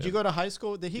friends, you know. Did you go to high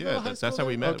school? Did he go to high school? That's how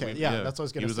we met. Okay, that's what I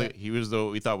was going to say. He was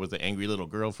we thought was the angry little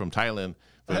girl from Thailand,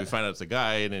 but we find out it's a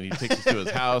guy, and then he takes us to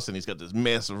his house, and he's got this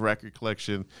massive record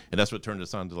collection, and that's what turned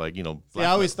us on to, like, you know. I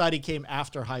always thought he came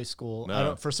after high school.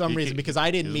 No, for some reason, because I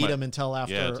didn't meet him until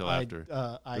after.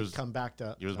 I come back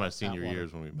to. It was my senior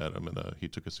years when we met him, and he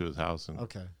took us to his house, and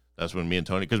that's when me and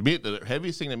Tony, because the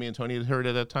heaviest thing that me and Tony had heard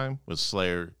at that time was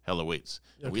Slayer, Hell Awaits,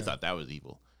 and we thought that was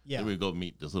evil. Yeah. Then we go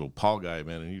meet this little Paul guy,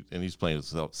 man, and he's playing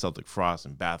Celtic Frost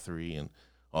and Bathory, and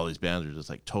all these bands are just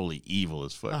like totally evil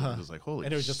as fuck. Just like, holy.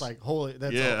 And it was just like, holy,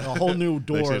 that's a whole new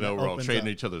door. Next thing you know, we're all trading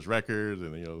each other's records,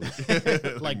 and, you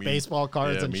know, like baseball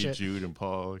cards and shit. Jude and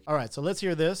Paul. All right, so let's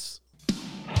hear this.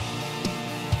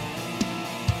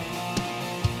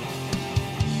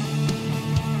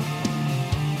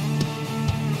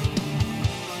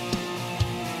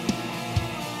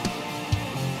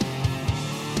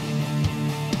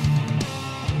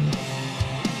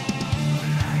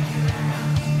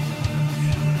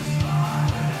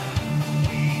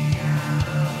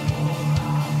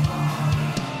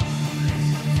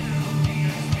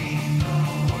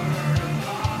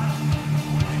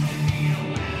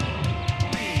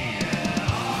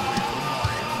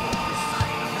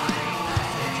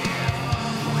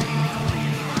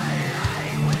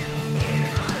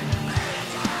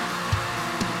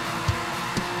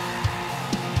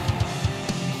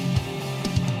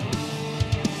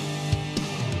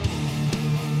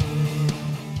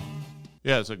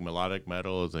 Yeah, it's like melodic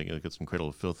metal. It's like it gets some Cradle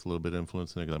of Filth, a little bit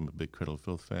influence. I'm a big Cradle of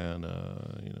Filth fan.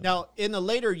 You know. Now, in the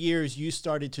later years, you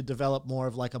started to develop more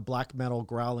of like a black metal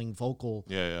growling vocal.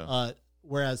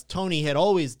 Whereas Tony had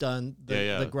always done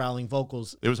the growling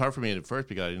vocals. It was hard for me at first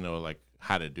because I didn't know like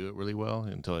how to do it really well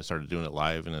until I started doing it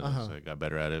live, and then so I got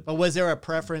better at it. But was there a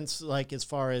preference, like as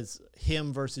far as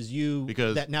him versus you,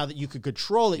 because that now that you could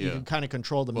control it, you could kind of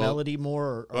control the melody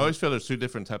more? I always feel there's two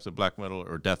different types of black metal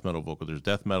or death metal vocal. There's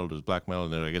death metal, there's black metal,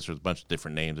 and then I guess there's a bunch of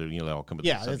different names. You know, they all come with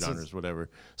subgenres,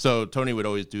 whatever. So Tony would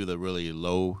always do the really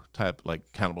low type,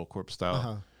 like Cannibal Corpse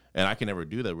style, and I can never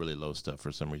do that really low stuff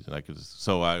for some reason.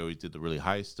 So I always did the really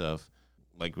high stuff,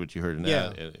 like what you heard in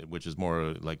that, which is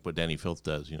more like what Danny Filth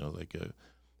does. You know, like.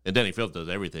 And Danny Filth does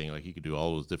everything. Like he could do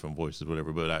all those different voices,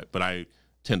 whatever. But I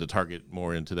tend to target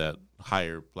more into that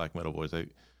higher black metal voice.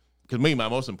 Because my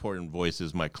most important voice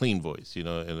is my clean voice, you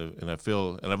know. And I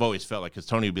feel, and I've always felt like, because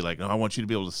Tony would be like, no, I want you to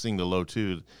be able to sing the low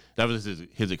too. That was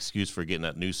his excuse for getting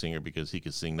that new singer, because he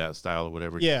could sing that style or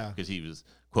whatever. Yeah. Because he was,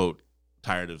 quote,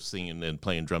 tired of singing and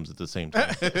playing drums at the same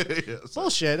time.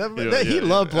 Bullshit. He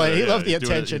loved playing. He loved the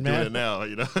attention, man. Doing it now,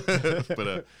 you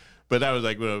know. But that was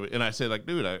like, and I said, like,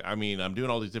 dude, I mean, I'm doing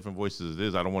all these different voices as it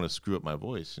is. I don't want to screw up my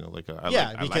voice, you know. Like,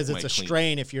 because it's a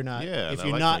strain if you're not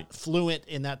not fluent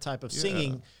in that type of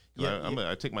singing.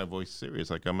 I take my voice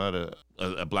serious. Like, I'm not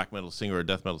a black metal singer or a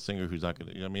death metal singer who's not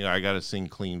gonna. I mean, I got to sing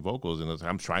clean vocals, and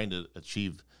I'm trying to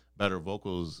achieve better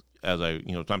vocals as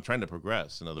I'm trying to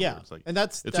progress. In other words, like, and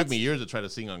it took me years to try to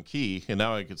sing on key, and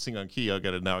now I could sing on key. I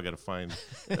got to find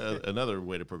another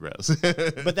way to progress.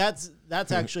 But that's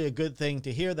actually a good thing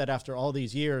to hear, that after all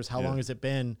these years, how long has it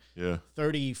been?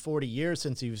 30, 40 years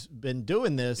since you've been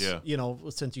doing this, you know,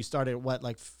 since you started at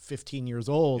like 15 years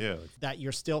old, that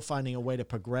you're still finding a way to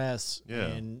progress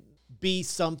and be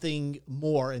something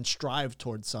more and strive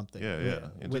towards something.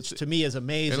 Which to me is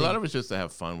amazing. And a lot of it's just to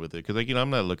have fun with it, because, like, you know, I'm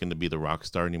not looking to be the rock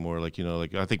star anymore. Like, you know,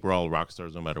 like, I think we're all rock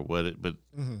stars no matter what. But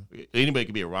anybody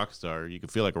can be a rock star. You can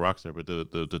feel like a rock star, but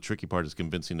the tricky part is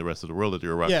convincing the rest of the world that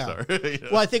you're a rock star. You know?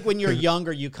 Well, I think when you're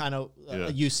younger, you kind of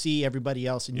you see everybody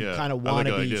else, and you kind of want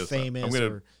to be famous.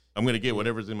 I'm gonna get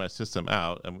whatever's in my system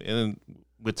out. And then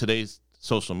with today's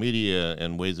social media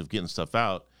and ways of getting stuff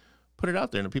out, put it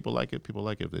out there, and if people like it, people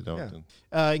like it. If they don't,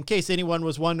 in case anyone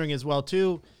was wondering as well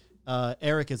too,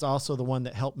 Erik is also the one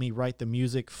that helped me write the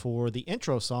music for the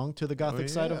intro song to the Gothic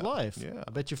Side of Life. Yeah.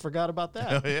 I bet you forgot about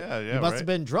that. Yeah. You must have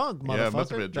been drunk, motherfucker. Yeah, I must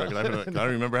have been drunk. I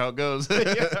don't remember how it goes.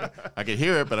 I could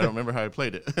hear it, but I don't remember how I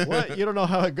played it. What? You don't know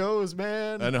how it goes,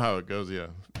 man? I know how it goes, yeah.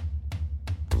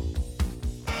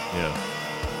 Yeah.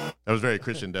 That was very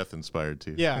Christian Death inspired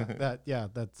too. Yeah,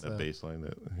 that's that bass line.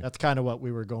 That's kind of what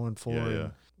we were going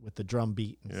for with the drum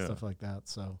beat and Yeah. stuff like that.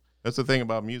 So that's the thing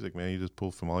about music, man. You just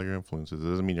pull from all your influences. It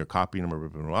doesn't mean you're copying them or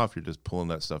ripping them off. You're just pulling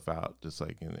that stuff out, just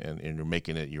like and you're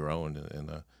making it your own. And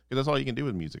 'cause that's all you can do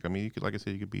with music. I mean, you could, like I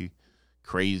said, you could be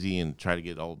crazy and try to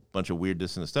get a bunch of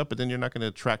weirdness and stuff, but then you're not going to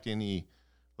attract any.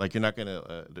 Like you're not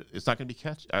gonna, it's not gonna be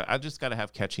catchy. I just gotta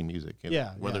have catchy music. You know?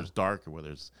 Yeah. Whether it's dark or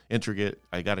whether it's intricate,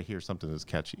 I gotta hear something that's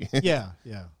catchy. yeah.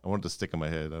 I want it to stick in my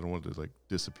head. I don't want it to like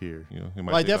disappear. You know.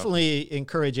 Well, I definitely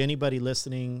encourage anybody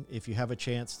listening, if you have a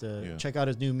chance to check out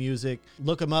his new music,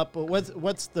 look him up. But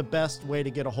what's the best way to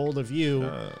get a hold of you?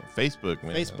 Facebook,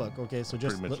 man. Facebook. Okay, so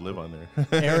just pretty much live on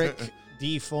there. Erik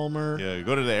Dee Fullmer. Yeah,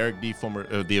 go to the Erik Dee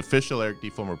Fullmer, the official Erik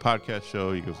Dee Fullmer podcast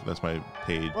show. That's my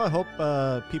page. Well, I hope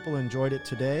people enjoyed it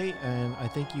today, and I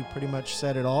think you pretty much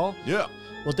said it all. Yeah.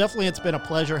 Well, definitely it's been a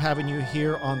pleasure having you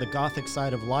here on the Gothic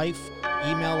Side of Life.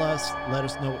 Email us, let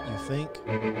us know what you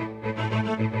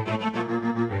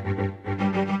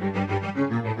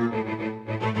think.